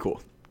looks really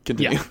cool.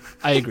 Continue. Yeah,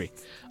 I agree.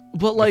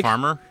 But, like... The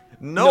farmer?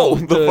 No,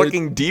 the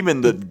fucking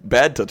demon that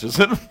bad touches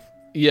him.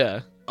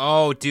 Yeah.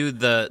 Oh, dude,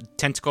 the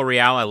Tentacle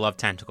Real. I love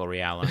Tentacle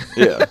Real.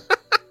 Yeah.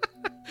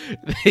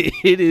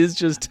 It is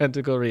just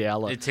Tentacle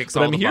Real. It ticks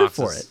but all I'm the here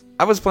boxes. for it.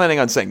 I was planning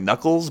on saying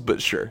Knuckles,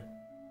 but sure.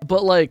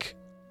 But, like,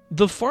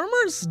 the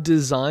farmer's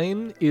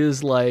design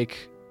is,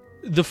 like...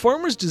 The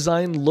farmer's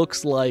design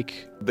looks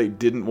like... They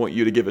didn't want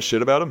you to give a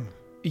shit about him?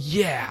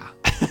 Yeah.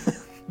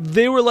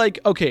 They were like,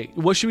 okay,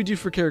 what should we do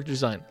for character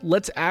design?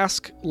 Let's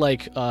ask,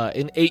 like,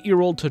 an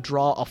 8-year-old to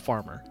draw a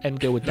farmer and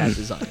go with that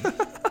design.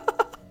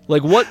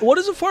 Like, what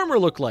does a farmer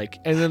look like?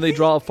 And then they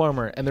draw a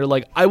farmer, and they're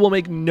like, I will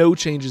make no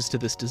changes to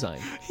this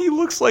design. He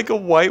looks like a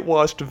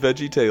whitewashed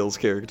VeggieTales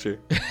character.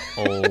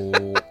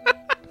 Oh.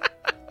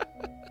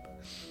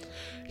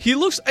 He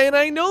looks, and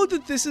I know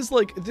that this is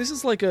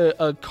like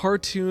a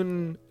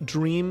cartoon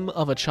dream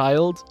of a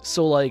child,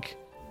 so, like,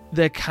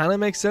 that kind of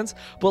makes sense.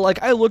 But,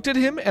 like, I looked at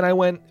him and I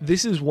went,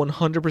 this is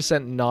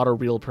 100% not a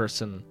real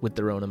person with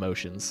their own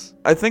emotions.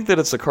 I think that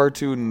it's a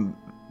cartoon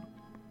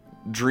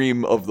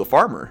dream of the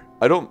farmer.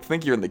 I don't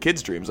think you're in the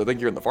kid's dreams. I think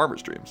you're in the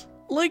farmer's dreams.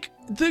 Like,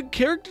 the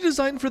character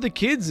design for the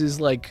kids is,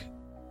 like,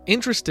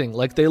 interesting.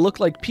 Like, they look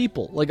like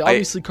people. Like,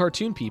 obviously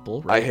cartoon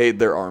people, right? I hate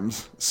their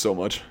arms so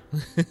much.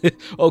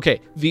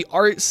 Okay, the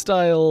art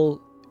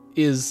style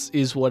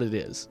is what it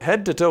is.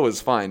 Head to toe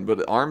is fine,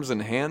 but arms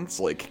and hands,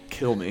 like,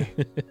 kill me.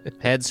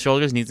 Heads,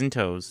 shoulders, knees, and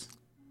toes.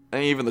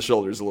 And even the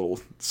shoulders a little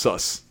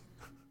sus.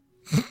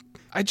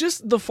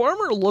 The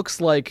farmer looks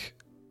like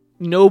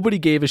nobody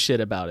gave a shit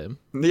about him.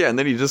 Yeah, and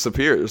then he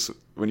disappears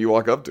when you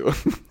walk up to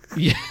him.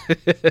 Yeah.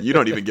 You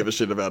don't even give a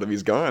shit about him.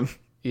 He's gone.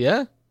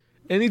 Yeah.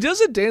 And he does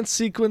a dance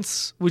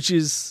sequence which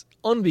is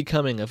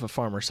unbecoming of a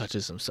farmer such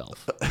as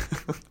himself.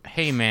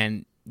 Hey,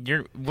 man,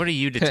 what are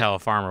you to tell a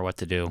farmer what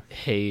to do?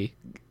 Hey.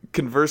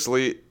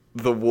 Conversely,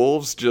 the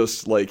wolves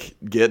just, like,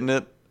 getting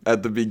it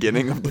at the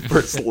beginning of the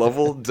first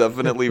level,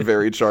 definitely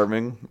very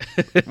charming.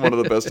 One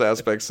of the best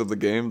aspects of the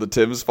game. The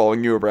Tims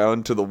following you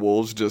around to the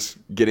wolves just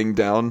getting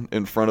down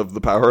in front of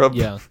the power-up.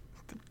 Yeah.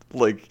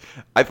 Like,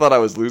 I thought I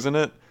was losing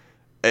it.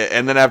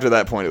 And then after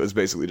that point, it was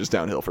basically just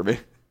downhill for me.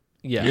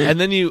 Yeah, and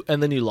then you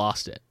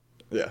lost it.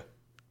 Yeah.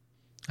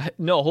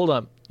 No, hold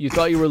on. You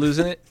thought you were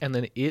losing it, and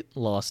then it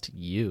lost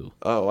you.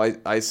 Oh,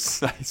 I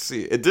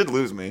see. It did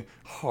lose me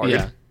hard.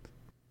 Yeah.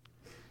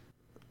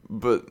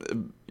 But,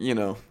 you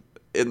know,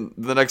 in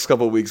the next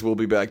couple of weeks, we'll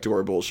be back to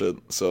our bullshit.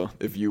 So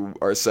if you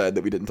are sad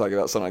that we didn't talk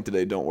about Sonic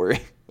today, don't worry.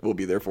 We'll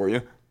be there for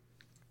you.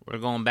 We're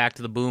going back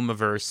to the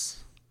Boomiverse.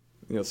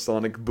 You know,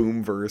 Sonic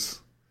Boomverse.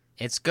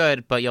 It's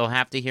good, but you'll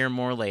have to hear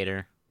more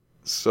later.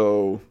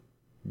 So,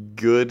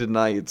 good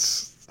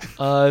nights.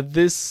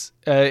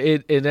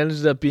 It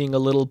ended up being a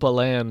little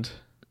BALAN.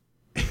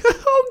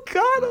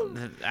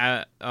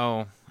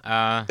 Oh,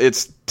 God.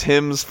 It's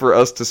Tim's for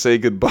us to say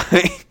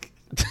goodbye.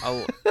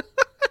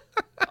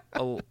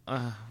 What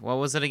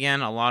was it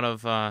again? A lot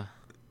of,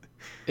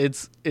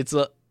 It's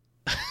a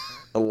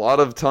lot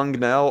of tongue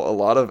now, a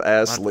lot of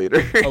ass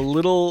later. a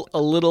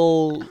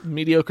little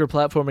mediocre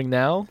platforming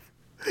now.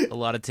 a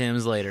lot of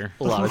Tims later.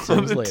 A lot of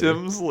Tims later.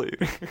 Tims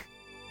later.